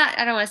 or not,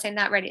 I don't want to say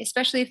not ready,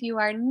 especially if you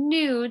are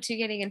new to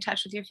getting in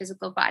touch with your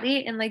physical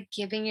body and like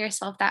giving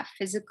yourself that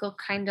physical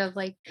kind of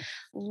like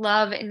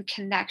love and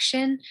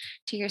connection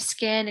to your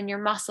skin and your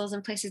muscles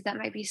and places that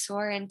might be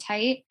sore and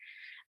tight.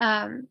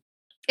 Um,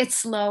 it's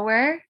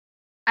slower.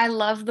 I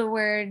love the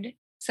word,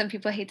 some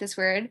people hate this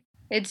word.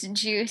 It's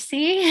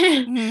juicy.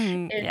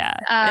 Mhm. It's, Yeah,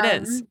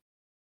 it is.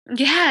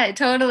 yeah, it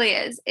totally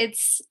is.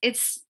 It's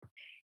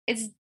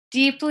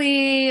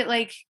deeply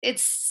like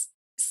it's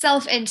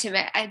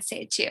self-intimate, I'd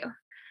say too.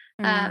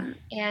 Mm.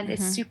 And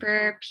it's Mhm.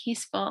 super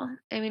peaceful.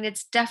 I mean,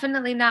 it's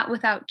definitely not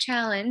without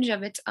challenge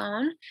of its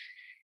own,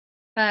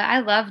 but I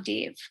love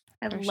deep.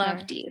 I For love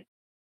sure. deep.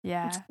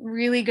 It's Yeah.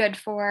 really good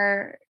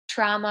for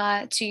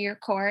trauma to your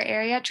core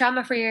area,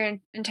 trauma for your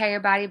entire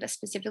body, but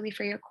specifically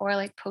for your core,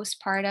 like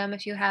postpartum,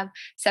 if you have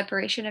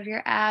separation of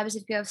your abs,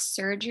 if you have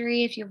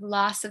surgery, if you have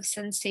loss of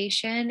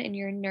sensation in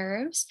your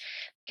nerves,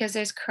 because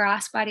there's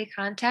cross body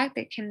contact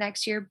that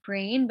connects your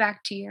brain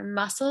back to your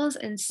muscles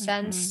and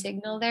sends Mhm.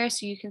 signal there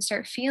so you can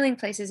start feeling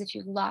places if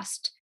you've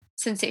lost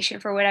sensation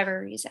for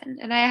whatever reason.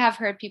 And I have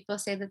heard people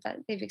say that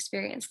they've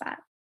experienced that.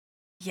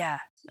 Yeah.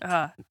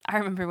 I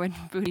remember when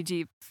Booty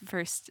Deep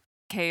first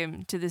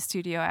came to the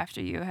studio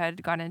after you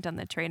had gone and done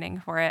the training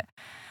for it.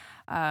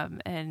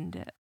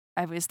 And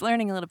I was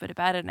learning a little bit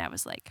about it, and I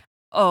was like,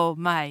 "Oh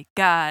my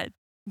god,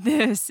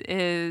 this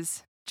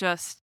is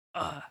just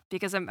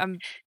because I'm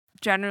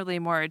generally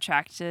more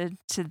attracted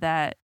to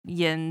that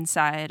yin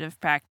side of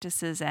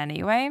practices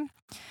anyway.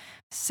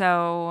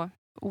 So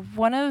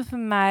one of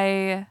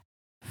my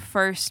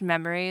first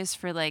memories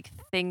for like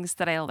things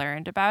that I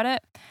learned about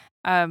it,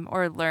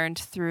 or learned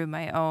through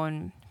my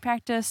own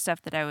practice,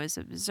 stuff that I was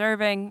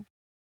observing,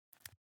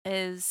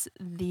 is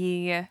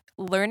the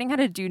learning how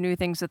to do new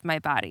things with my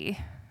body.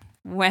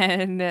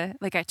 When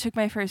like I took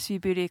my first few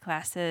booty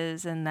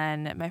classes and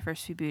then my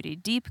first few booty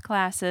deep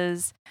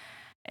classes,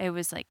 it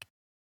was like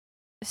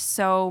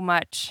so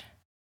much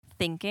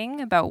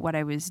thinking about what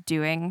I was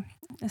doing,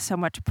 so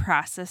much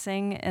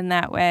processing in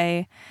that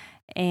way.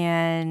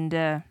 And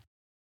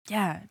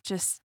yeah,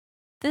 just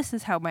this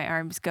is how my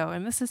arms go,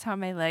 and this is how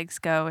my legs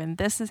go, and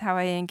this is how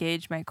I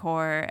engage my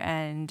core.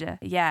 And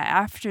yeah,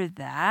 after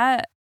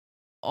that,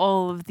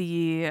 all of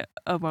the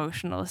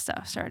emotional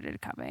stuff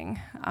started coming.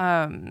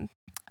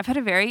 I've had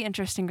a very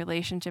interesting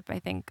relationship, I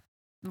think,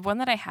 one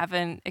that I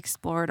haven't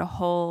explored a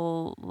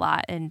whole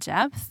lot in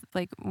depth,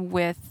 like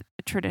with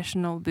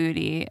traditional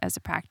booty as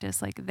a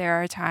practice. Like,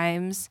 there are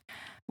times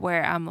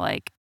where I'm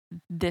like,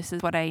 this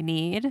is what I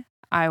need.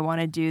 I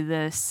want to do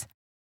this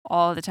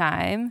all the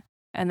time.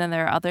 And then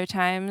there are other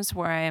times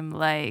where I'm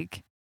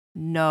like,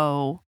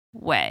 no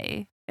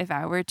way. If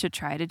I were to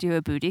try to do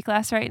a booty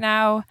class right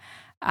now,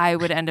 I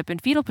would end up in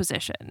fetal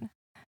position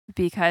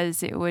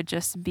because it would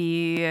just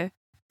be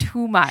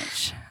too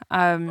much.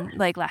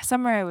 Like last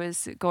summer, I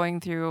was going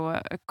through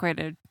quite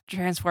a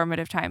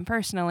transformative time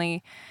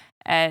personally,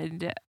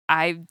 and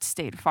I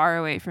stayed far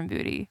away from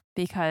booty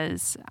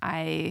because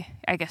I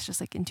guess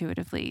just like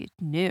intuitively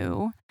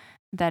knew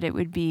that it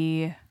would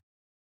be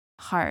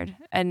hard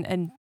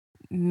and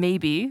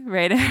maybe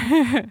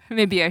right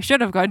maybe I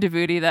should have gone to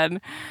booty then,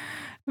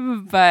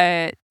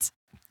 but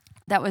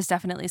that was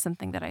definitely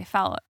something that I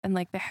felt. And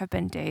like there have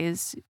been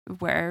days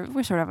where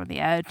we're sort of on the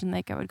edge and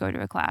like I would go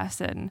to a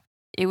class and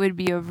it would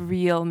be a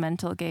real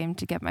mental game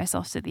to get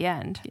myself to the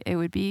end. It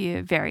would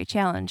be very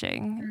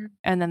challenging. Mm.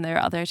 And then there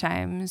are other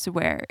times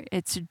where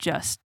it's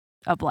just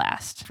a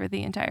blast for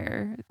the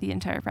entire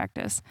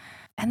practice.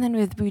 And then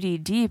with Booty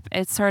Deep,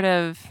 it sort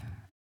of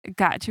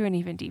got to an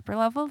even deeper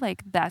level.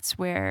 Like that's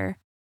where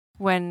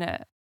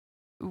when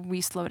we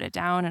slowed it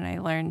down and I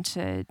learned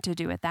to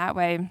do it that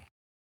way,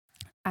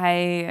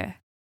 I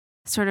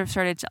sort of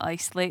started to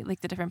isolate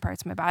like the different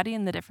parts of my body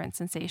and the different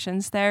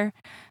sensations there.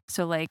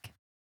 So like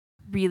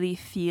really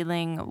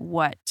feeling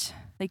what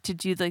like to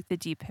do like the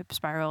deep hip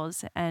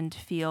spirals and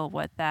feel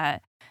what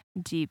that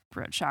deep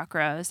root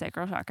chakra,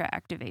 sacral chakra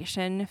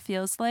activation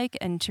feels like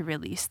and to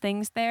release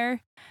things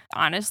there.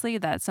 Honestly,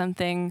 that's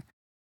something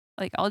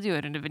like I'll do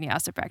it in a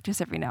vinyasa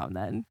practice every now and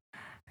then.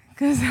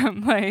 Cause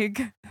I'm like,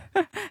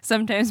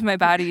 sometimes my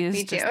body is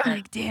Me too. just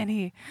like,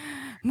 Danny,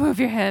 move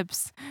your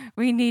hips.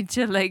 We need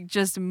to like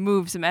just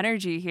move some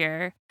energy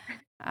here.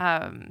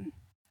 Um,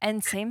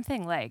 And same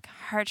thing, like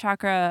heart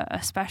chakra,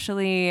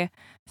 especially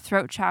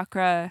throat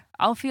chakra.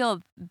 I'll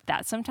feel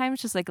that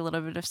sometimes, just like a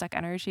little bit of stuck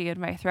energy in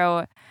my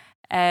throat.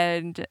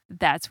 And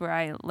that's where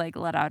I like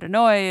let out a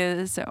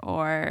noise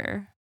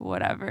or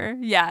whatever.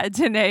 Yeah,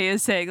 Danae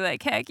is saying,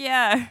 like, heck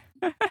yeah.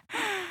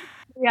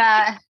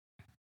 Yeah,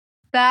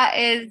 that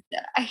is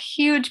a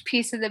huge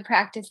piece of the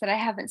practice that I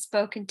haven't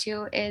spoken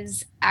to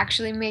is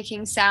actually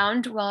making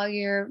sound while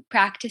you're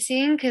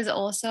practicing. Because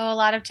also a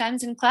lot of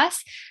times in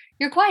class,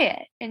 you're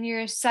quiet and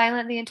you're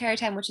silent the entire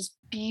time, which is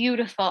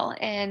beautiful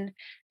in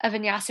a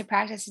vinyasa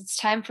practice. It's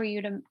time for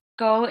you to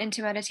go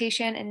into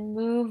meditation and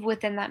move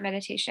within that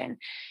meditation.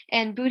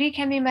 And Buddhi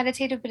can be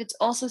meditative, but it's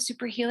also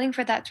super healing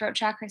for that throat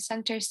chakra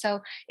center.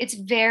 So it's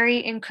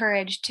very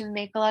encouraged to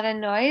make a lot of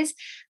noise,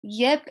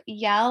 yip,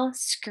 yell,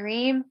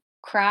 scream,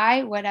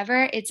 cry,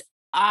 whatever. It's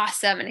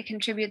awesome and it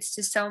contributes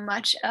to so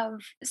much of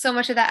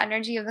that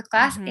energy of the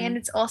class, and Hmm.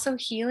 it's also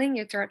healing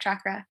your throat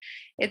chakra.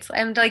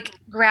 I'm like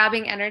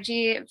grabbing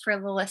energy for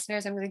the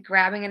listeners. I'm like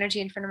grabbing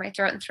energy in front of my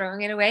throat and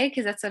throwing it away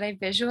because that's what I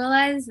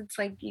visualize. It's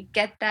like you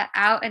get that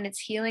out and it's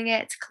healing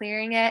it, it's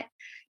clearing it.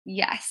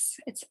 Yes,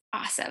 it's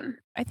awesome.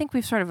 I think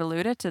we've sort of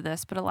alluded to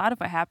this, but a lot of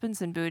what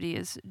happens in Booty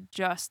is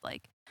just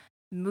like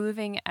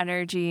moving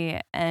energy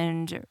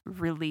and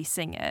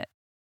releasing it.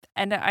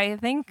 And I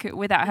think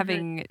without Mhm.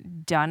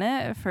 having done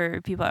it,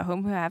 for people at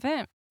home who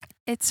haven't,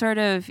 it's sort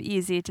of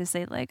easy to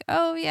say, like,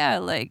 oh, yeah,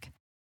 like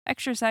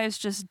exercise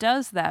just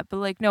does that. But,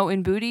 like, no,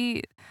 in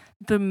Booty,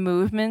 the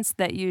movements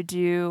that you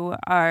do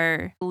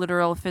are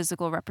literal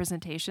physical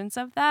representations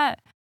of that.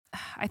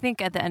 I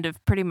think at the end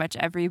of pretty much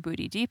every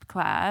Booty Deep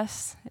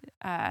class,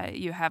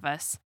 you have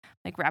us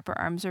like wrap our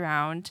arms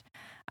around,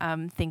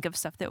 think of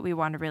stuff that we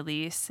want to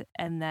release,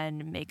 and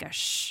then make a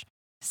shh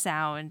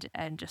sound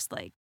and just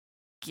like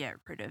get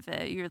rid of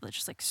it. You're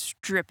just like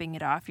stripping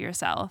it off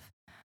yourself.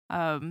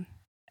 Um,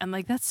 and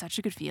like that's such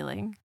a good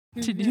feeling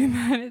to do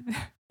Mhm.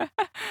 that.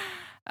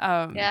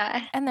 um,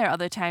 Yeah. and there are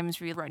other times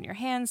where you run your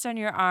hands down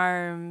your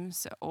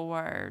arms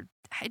or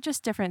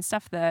just different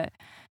stuff that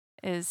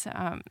is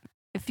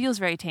it feels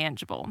very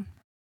tangible.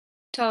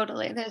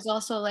 Totally. There's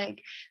also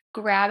like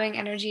grabbing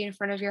energy in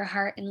front of your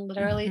heart and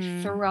literally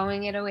Mhm.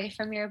 throwing it away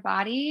from your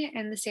body.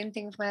 And the same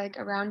thing with like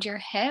around your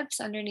hips,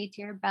 underneath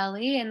your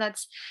belly. And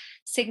that's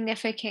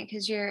significant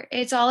because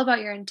it's all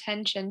about your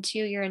intention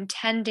too. You're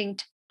intending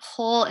to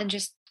pull and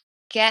just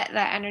get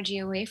that energy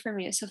away from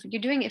you. So if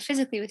you're doing it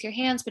physically with your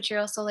hands, but you're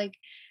also like,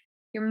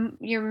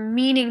 you're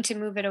meaning to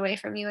move it away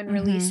from you and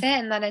release Mhm. it.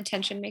 And that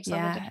intention makes all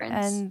the Yeah,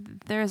 difference.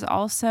 and there's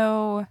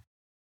also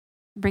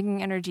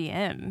bringing energy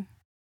in.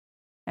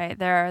 Right.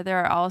 There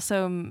are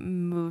also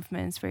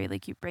movements where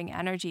like you bring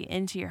energy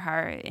into your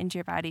heart, into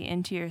your body,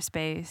 into your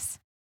space.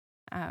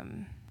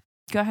 Um,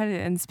 Go ahead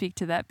and speak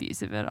to that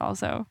piece of it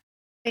also.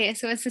 Okay,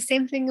 so it's the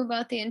same thing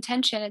about the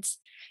intention. It's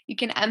you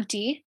can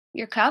empty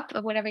your cup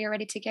of whatever you're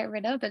ready to get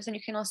rid of, but then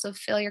you can also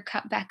fill your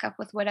cup back up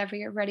with whatever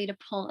you're ready to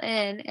pull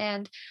in.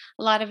 And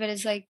a lot of it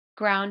is like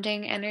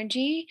grounding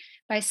energy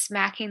by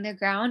smacking the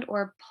ground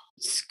or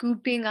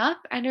scooping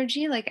up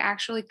energy, like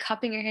actually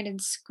cupping your hand and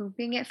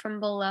scooping it from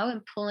below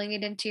and pulling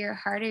it into your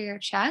heart or your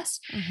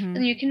chest. Mhm.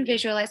 And you can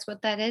visualize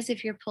what that is.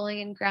 If you're pulling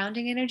in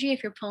grounding energy,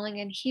 if you're pulling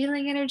in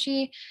healing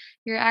energy,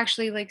 you're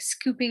actually like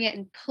scooping it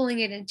and pulling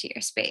it into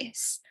your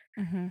space.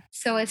 Mhm.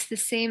 So it's the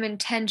same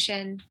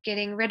intention,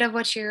 getting rid of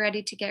what you're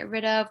ready to get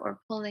rid of or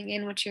pulling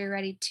in what you're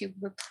ready to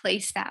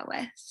replace that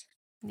with.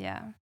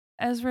 Yeah.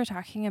 As we're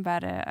talking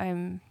about it,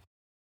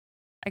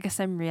 I guess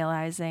I'm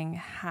realizing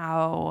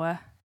how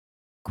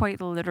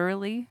quite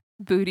literally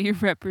booty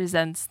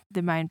represents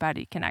the mind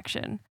body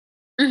connection.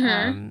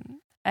 Mhm.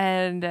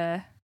 And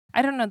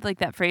I don't know, like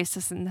that phrase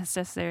doesn't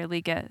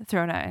necessarily get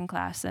thrown out in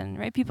class, and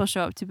right, people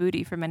show up to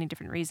booty for many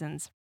different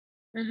reasons.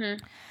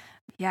 Mhm.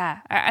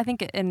 Yeah, I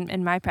think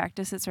in my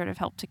practice, it sort of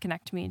helped to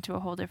connect me into a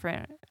whole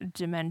different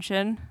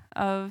dimension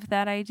of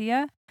that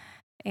idea,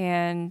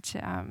 and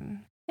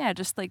yeah,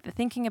 just like the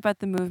thinking about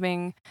the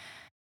moving,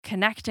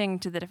 connecting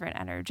to the different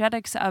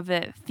energetics of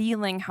it,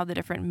 feeling how the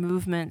different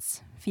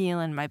movements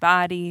feel in my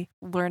body,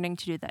 learning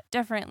to do that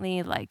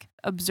differently, like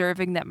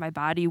observing that my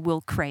body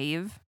will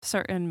crave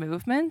certain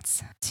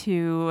movements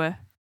to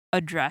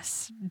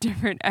address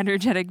different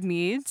energetic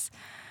needs.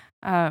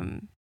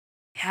 Um,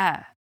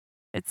 yeah,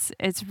 it's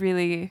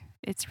really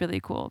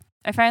cool.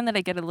 I find that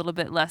I get a little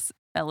bit less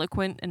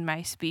eloquent in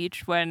my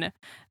speech when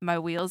my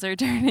wheels are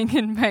turning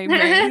in my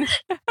brain.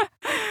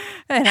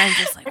 And I'm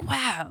just like,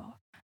 "Wow,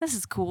 this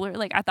is cooler."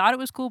 Like, I thought it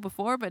was cool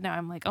before, but now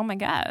I'm like, "Oh my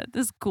god,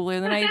 this is cooler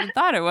than I even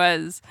thought it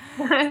was."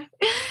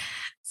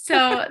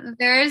 So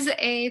there's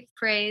a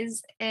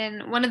phrase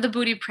in one of the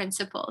Booty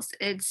principles.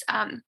 It's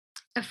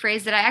a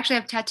phrase that I actually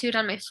have tattooed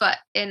on my foot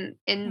in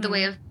the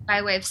way Hmm. of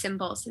by way of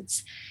symbols.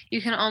 It's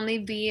you can only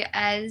be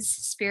as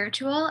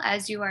spiritual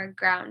as you are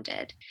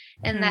grounded.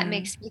 And that Hmm.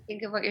 makes me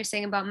think of what you're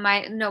saying about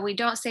mind. No, we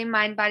don't say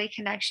mind body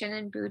connection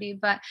in Booty,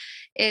 but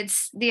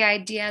it's the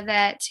idea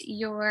that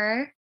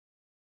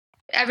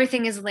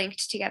everything is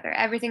linked together.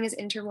 Everything is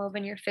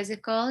interwoven. Your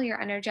physical, your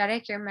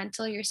energetic, your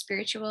mental, your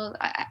spiritual,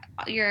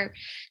 your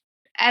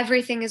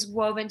everything is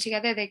woven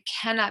together. They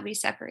cannot be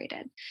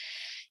separated.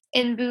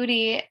 In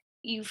Booty,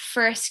 you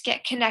first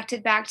get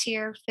connected back to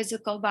your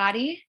physical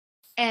body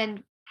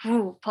and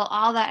pull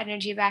all that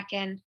energy back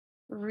in,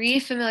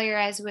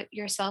 refamiliarize with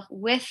yourself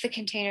with the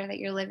container that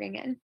you're living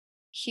in,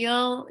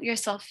 heal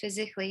yourself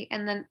physically,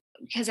 and then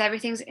because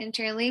everything's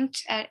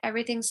interlinked,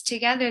 everything's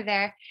together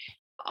there,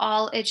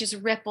 all it just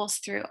ripples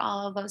through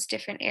all of those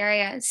different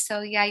areas.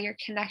 So yeah, you're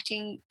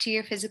connecting to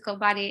your physical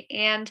body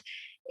and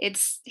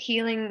it's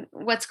healing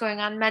what's going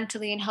on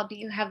mentally and helping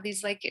you have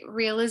these like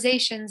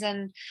realizations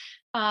and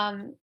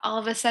all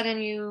of a sudden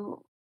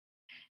you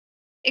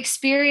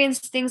experience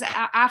things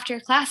after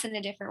class in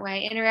a different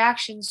way.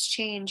 Interactions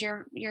change,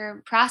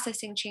 your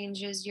processing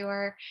changes,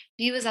 your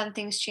views on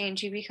things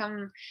change, you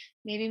become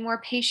maybe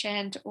more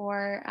patient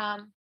or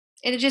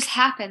it just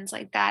happens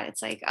like that.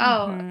 It's like,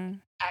 oh,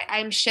 Mhm.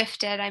 I'm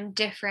shifted, I'm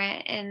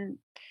different. And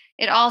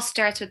it all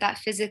starts with that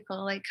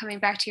physical, like coming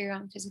back to your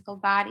own physical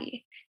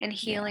body and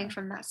healing Yeah.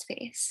 from that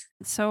space.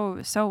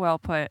 So well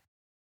put.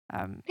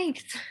 Um,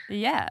 Thanks.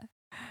 yeah.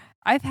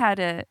 I've had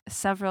it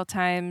several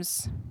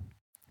times,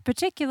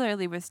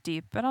 particularly with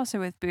deep, but also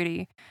with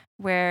booty,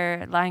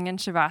 where lying in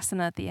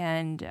shavasana at the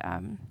end,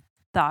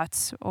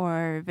 thoughts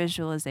or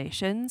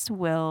visualizations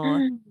will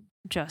Mm.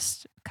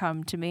 just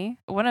come to me.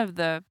 One of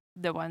the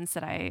ones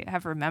that I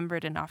have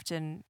remembered and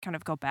often kind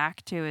of go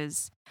back to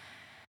is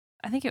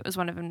I think it was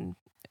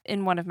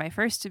in one of my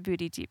first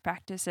booty deep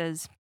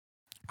practices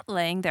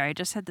laying there, I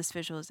just had this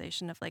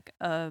visualization of like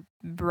a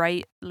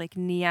bright, like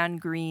neon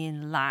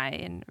green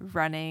line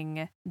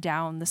running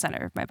down the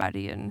center of my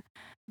body. And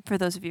for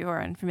those of you who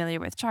are unfamiliar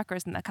with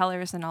chakras and the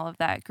colors and all of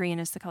that, green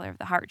is the color of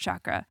the heart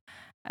chakra.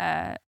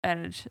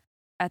 And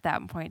at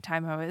that point in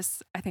time, I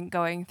was, I think,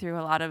 going through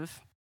a lot of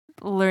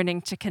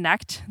learning to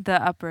connect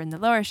the upper and the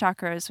lower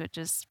chakras, which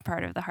is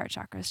part of the heart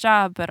chakra's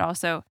job, but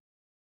also,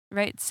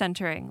 right,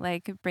 centering,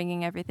 like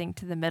bringing everything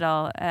to the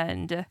middle.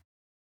 And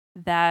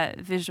that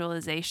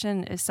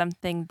visualization is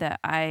something that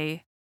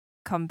I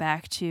come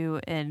back to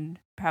in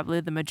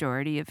probably the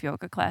majority of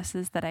yoga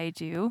classes that I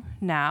do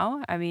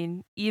now. I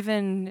mean,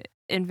 even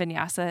in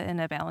vinyasa in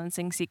a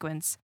balancing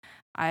sequence,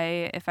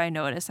 if I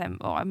notice I'm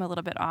a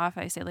little bit off,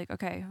 I say like,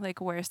 okay, like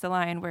where's the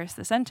line, where's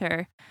the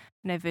center?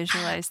 And I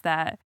visualize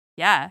that.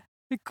 Yeah.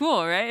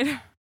 Cool, right?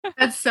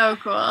 That's so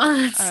cool.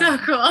 That's so um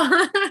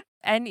cool.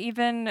 and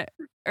even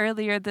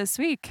earlier this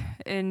week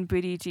in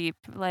Booty Deep,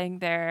 laying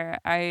there,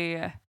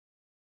 I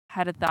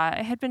had a thought.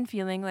 I had been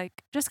feeling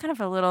like just kind of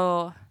a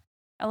little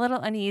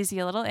uneasy,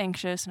 a little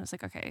anxious, and I was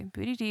like, okay,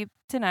 booty deep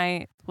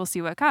tonight. We'll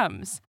see what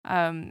comes.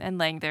 And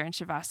laying there in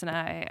shavasana,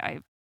 I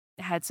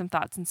had some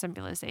thoughts and some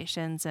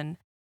realizations, and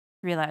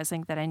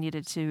realizing that I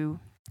needed to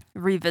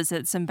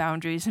revisit some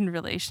boundaries and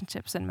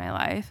relationships in my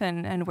life,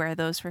 and where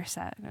those were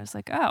set. And I was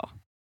like, oh,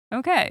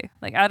 okay.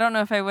 Like I don't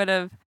know if I would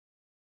have.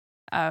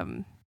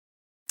 Um,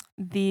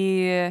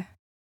 the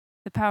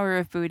the power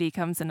of booty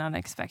comes in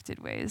unexpected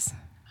ways.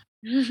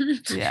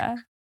 Yeah,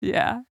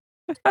 yeah.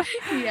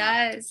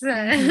 Yes.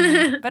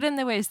 But in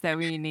the ways that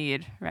we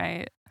need,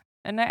 right?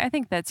 And I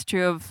think that's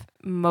true of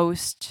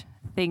most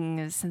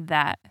things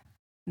that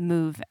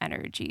move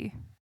energy,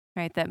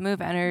 right? That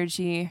move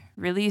energy,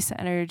 release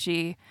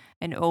energy,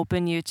 and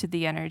open you to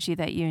the energy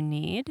that you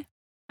need.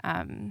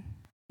 Um,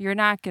 you're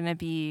not going to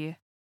be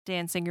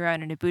dancing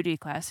around in a booty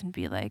class and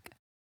be like,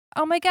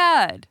 oh my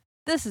God,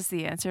 this is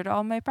the answer to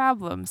all my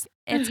problems.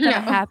 It's going to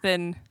No.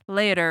 happen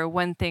later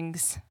when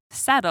things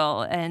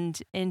settle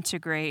and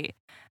integrate,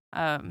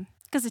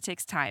 because it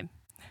takes time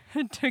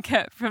to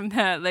get from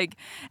that like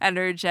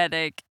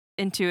energetic,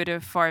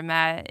 intuitive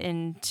format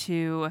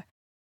into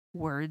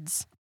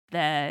words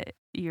that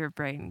your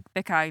brain,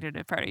 the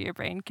cognitive part of your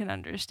brain, can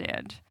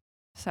understand.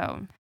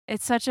 So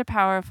it's such a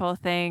powerful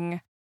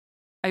thing.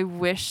 I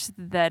wish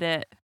that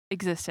it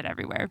existed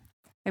everywhere.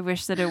 I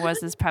wish that it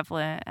was as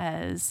prevalent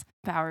as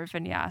power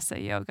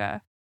vinyasa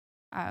yoga.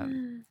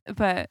 Um,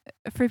 but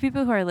for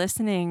people who are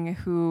listening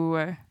who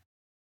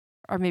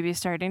are maybe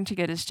starting to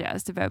get as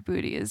jazzed about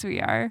booty as we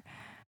are,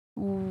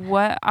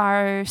 what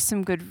are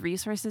some good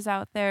resources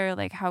out there?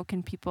 Like, how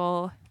can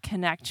people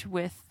connect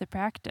with the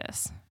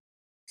practice?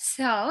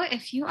 So,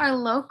 if you are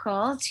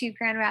local to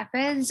Grand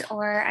Rapids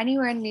or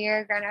anywhere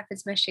near Grand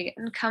Rapids,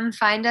 Michigan, come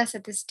find us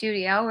at the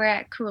studio. We're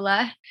at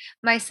Kula,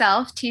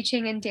 myself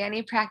teaching and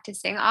Danny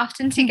practicing,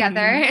 often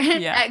together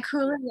Yeah. at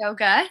Kula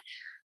Yoga,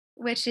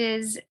 which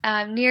is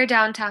near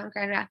downtown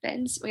Grand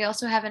Rapids. We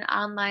also have an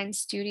online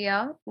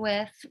studio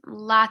with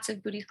lots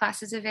of booty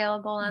classes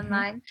available Hmm.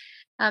 online.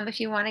 If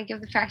you want to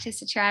give the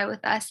practice a try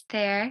with us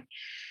there,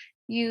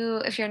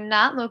 if you're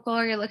not local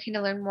or you're looking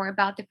to learn more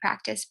about the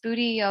practice,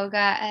 Booty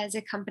Yoga as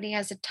a company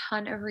has a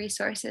ton of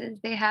resources.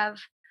 They have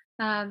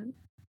um,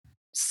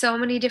 so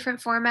many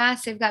different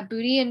formats. They've got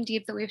Booty and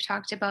Deep that we've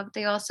talked about, but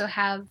they also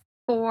have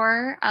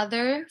four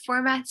other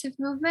formats of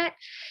movement.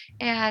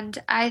 And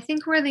I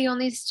think we're the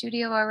only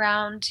studio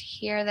around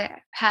here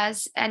that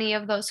has any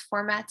of those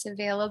formats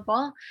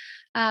available.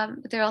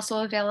 But they're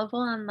also available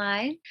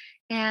online.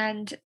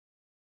 And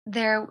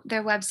their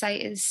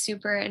website is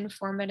super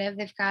informative.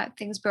 They've got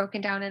things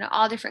broken down in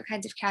all different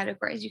kinds of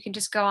categories. You can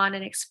just go on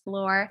and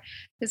explore.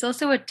 There's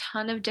also a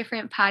ton of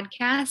different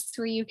podcasts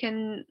where you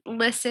can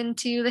listen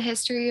to the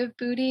history of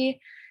booty,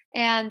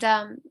 and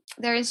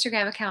their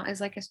Instagram account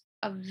is like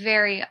a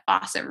very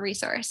awesome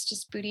resource.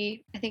 Just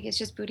booty, I think it's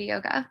just booty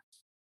yoga.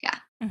 Yeah.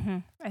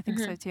 I think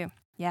Hmm. so too.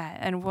 Yeah,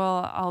 and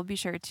I'll be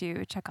sure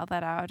to check all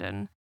that out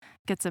and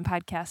get some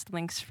podcast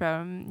links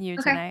from you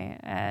Okay. tonight,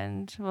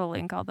 and we'll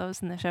link all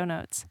those in the show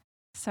notes.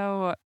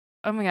 So,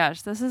 oh my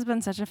gosh, this has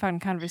been such a fun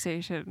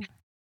conversation.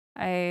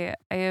 I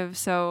have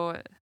so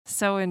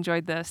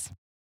enjoyed this.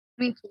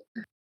 Me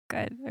too.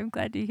 Good. I'm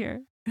glad to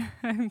hear.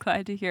 I'm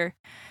glad to hear.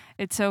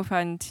 It's so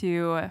fun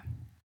to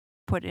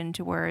put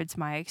into words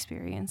my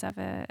experience of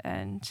it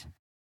and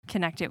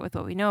connect it with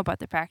what we know about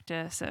the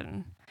practice.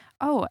 And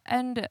oh,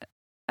 and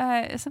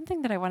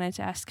something that I wanted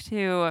to ask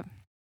too.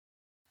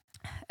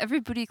 Every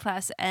booty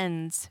class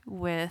ends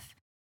with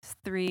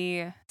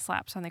 3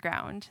 slaps on the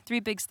ground. 3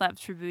 big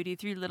slaps for booty,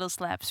 3 little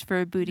slaps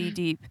for booty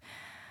deep.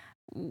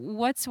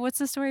 What's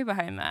the story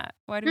behind that?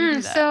 Why do we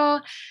do that?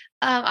 So,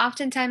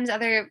 oftentimes,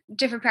 other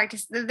different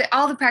practice,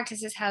 all the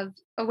practices have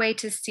a way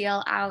to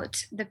seal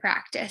out the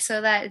practice,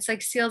 so that it's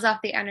like seals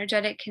off the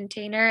energetic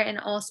container, and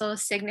also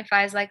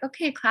signifies like,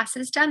 okay, class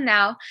is done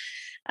now,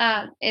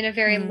 in a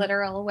very Mm,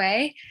 literal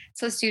way.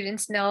 So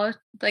students know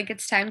like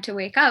it's time to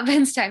wake up,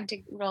 it's time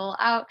to roll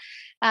out.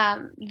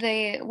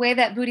 The way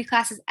that booty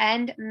classes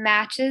end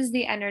matches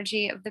the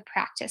energy of the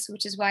practice,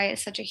 which is why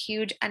it's such a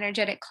huge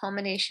energetic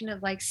culmination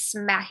of like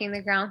smacking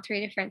the ground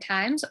 3 different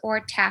times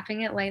or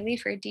tapping it lightly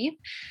for deep.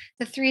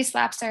 The 3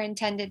 slaps are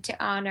intended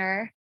to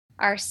honor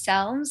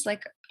ourselves,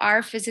 like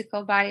our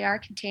physical body, our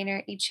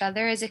container, each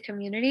other as a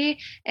community.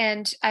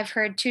 And I've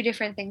heard 2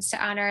 different things: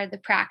 to honor the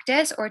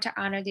practice or to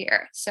honor the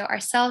earth. So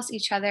ourselves,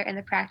 each other, and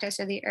the practice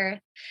or the earth.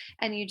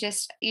 And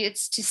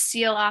it's to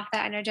seal off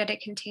that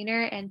energetic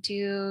container and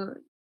to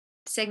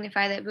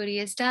signify that booty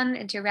is done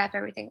and to wrap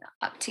everything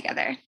up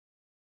together.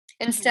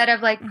 Instead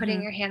of like putting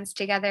mhm. your hands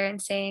together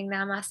and saying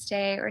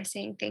namaste or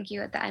saying thank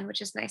you at the end,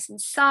 which is nice and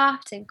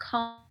soft and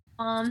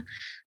calm,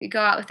 we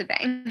go out with a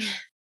bang.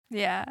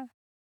 Yeah.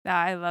 Yeah,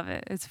 I love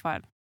it. It's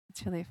fun.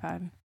 It's really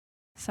fun.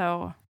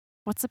 So,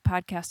 what's the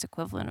podcast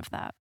equivalent of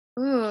that?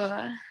 Ooh,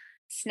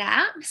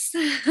 snaps.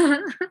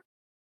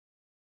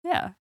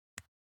 Yeah.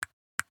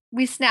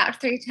 We snapped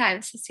 3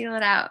 times to seal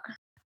it out.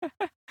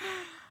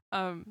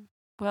 Um,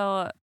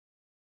 well,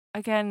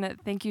 again,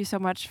 thank you so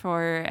much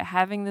for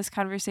having this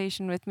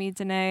conversation with me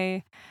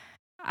today.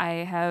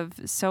 I have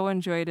so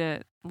enjoyed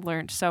it,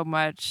 learned so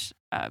much,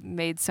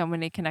 made so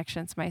many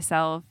connections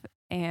myself,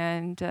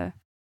 and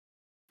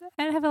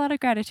I have a lot of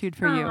gratitude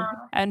for you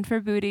Aw, and for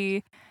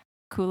Booty,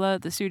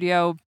 Kula, the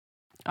studio,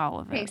 all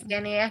of it. thanks,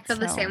 Danny. I feel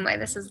the same So, way.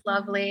 This is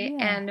lovely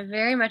yeah, and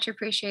very much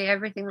appreciate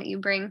everything that you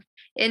bring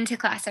into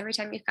class every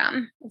time you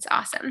come. It's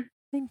awesome.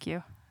 thank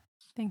you.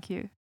 Thank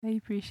you. I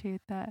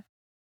appreciate that.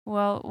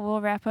 Well,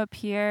 we'll wrap up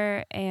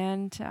here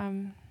and,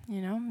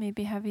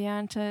 maybe have you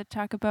on to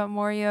talk about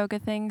more yoga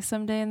things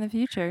someday in the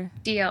future.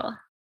 Deal.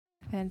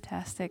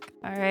 Fantastic.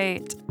 All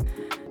right.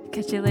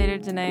 Catch you later,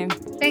 Danae.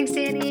 Thanks,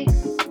 Danny.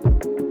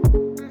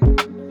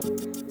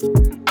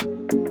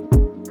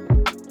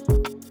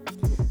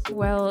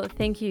 Well,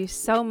 thank you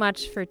so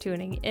much for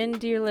tuning in,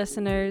 dear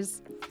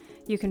listeners.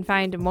 You can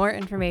find more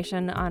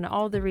information on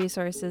all the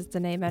resources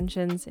Danae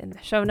mentions in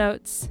the show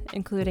notes,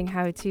 including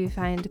how to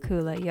find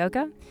Kula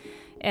Yoga.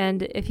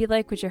 And if you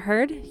like what you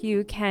heard,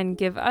 you can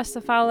give us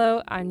a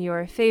follow on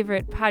your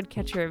favorite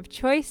podcatcher of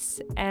choice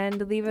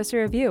and leave us a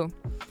review.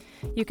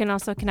 You can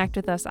also connect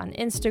with us on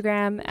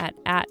Instagram at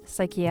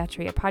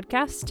Psychiatria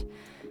Podcast.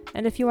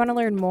 And if you want to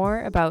learn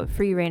more about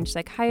free range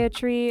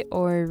psychiatry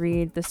or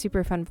read the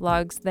super fun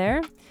vlogs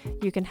there,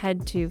 you can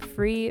head to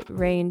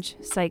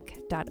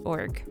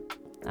freerangepsych.org.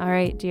 All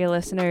right, dear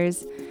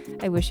listeners,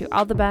 I wish you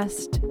all the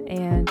best,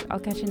 and I'll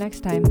catch you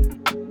next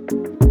time.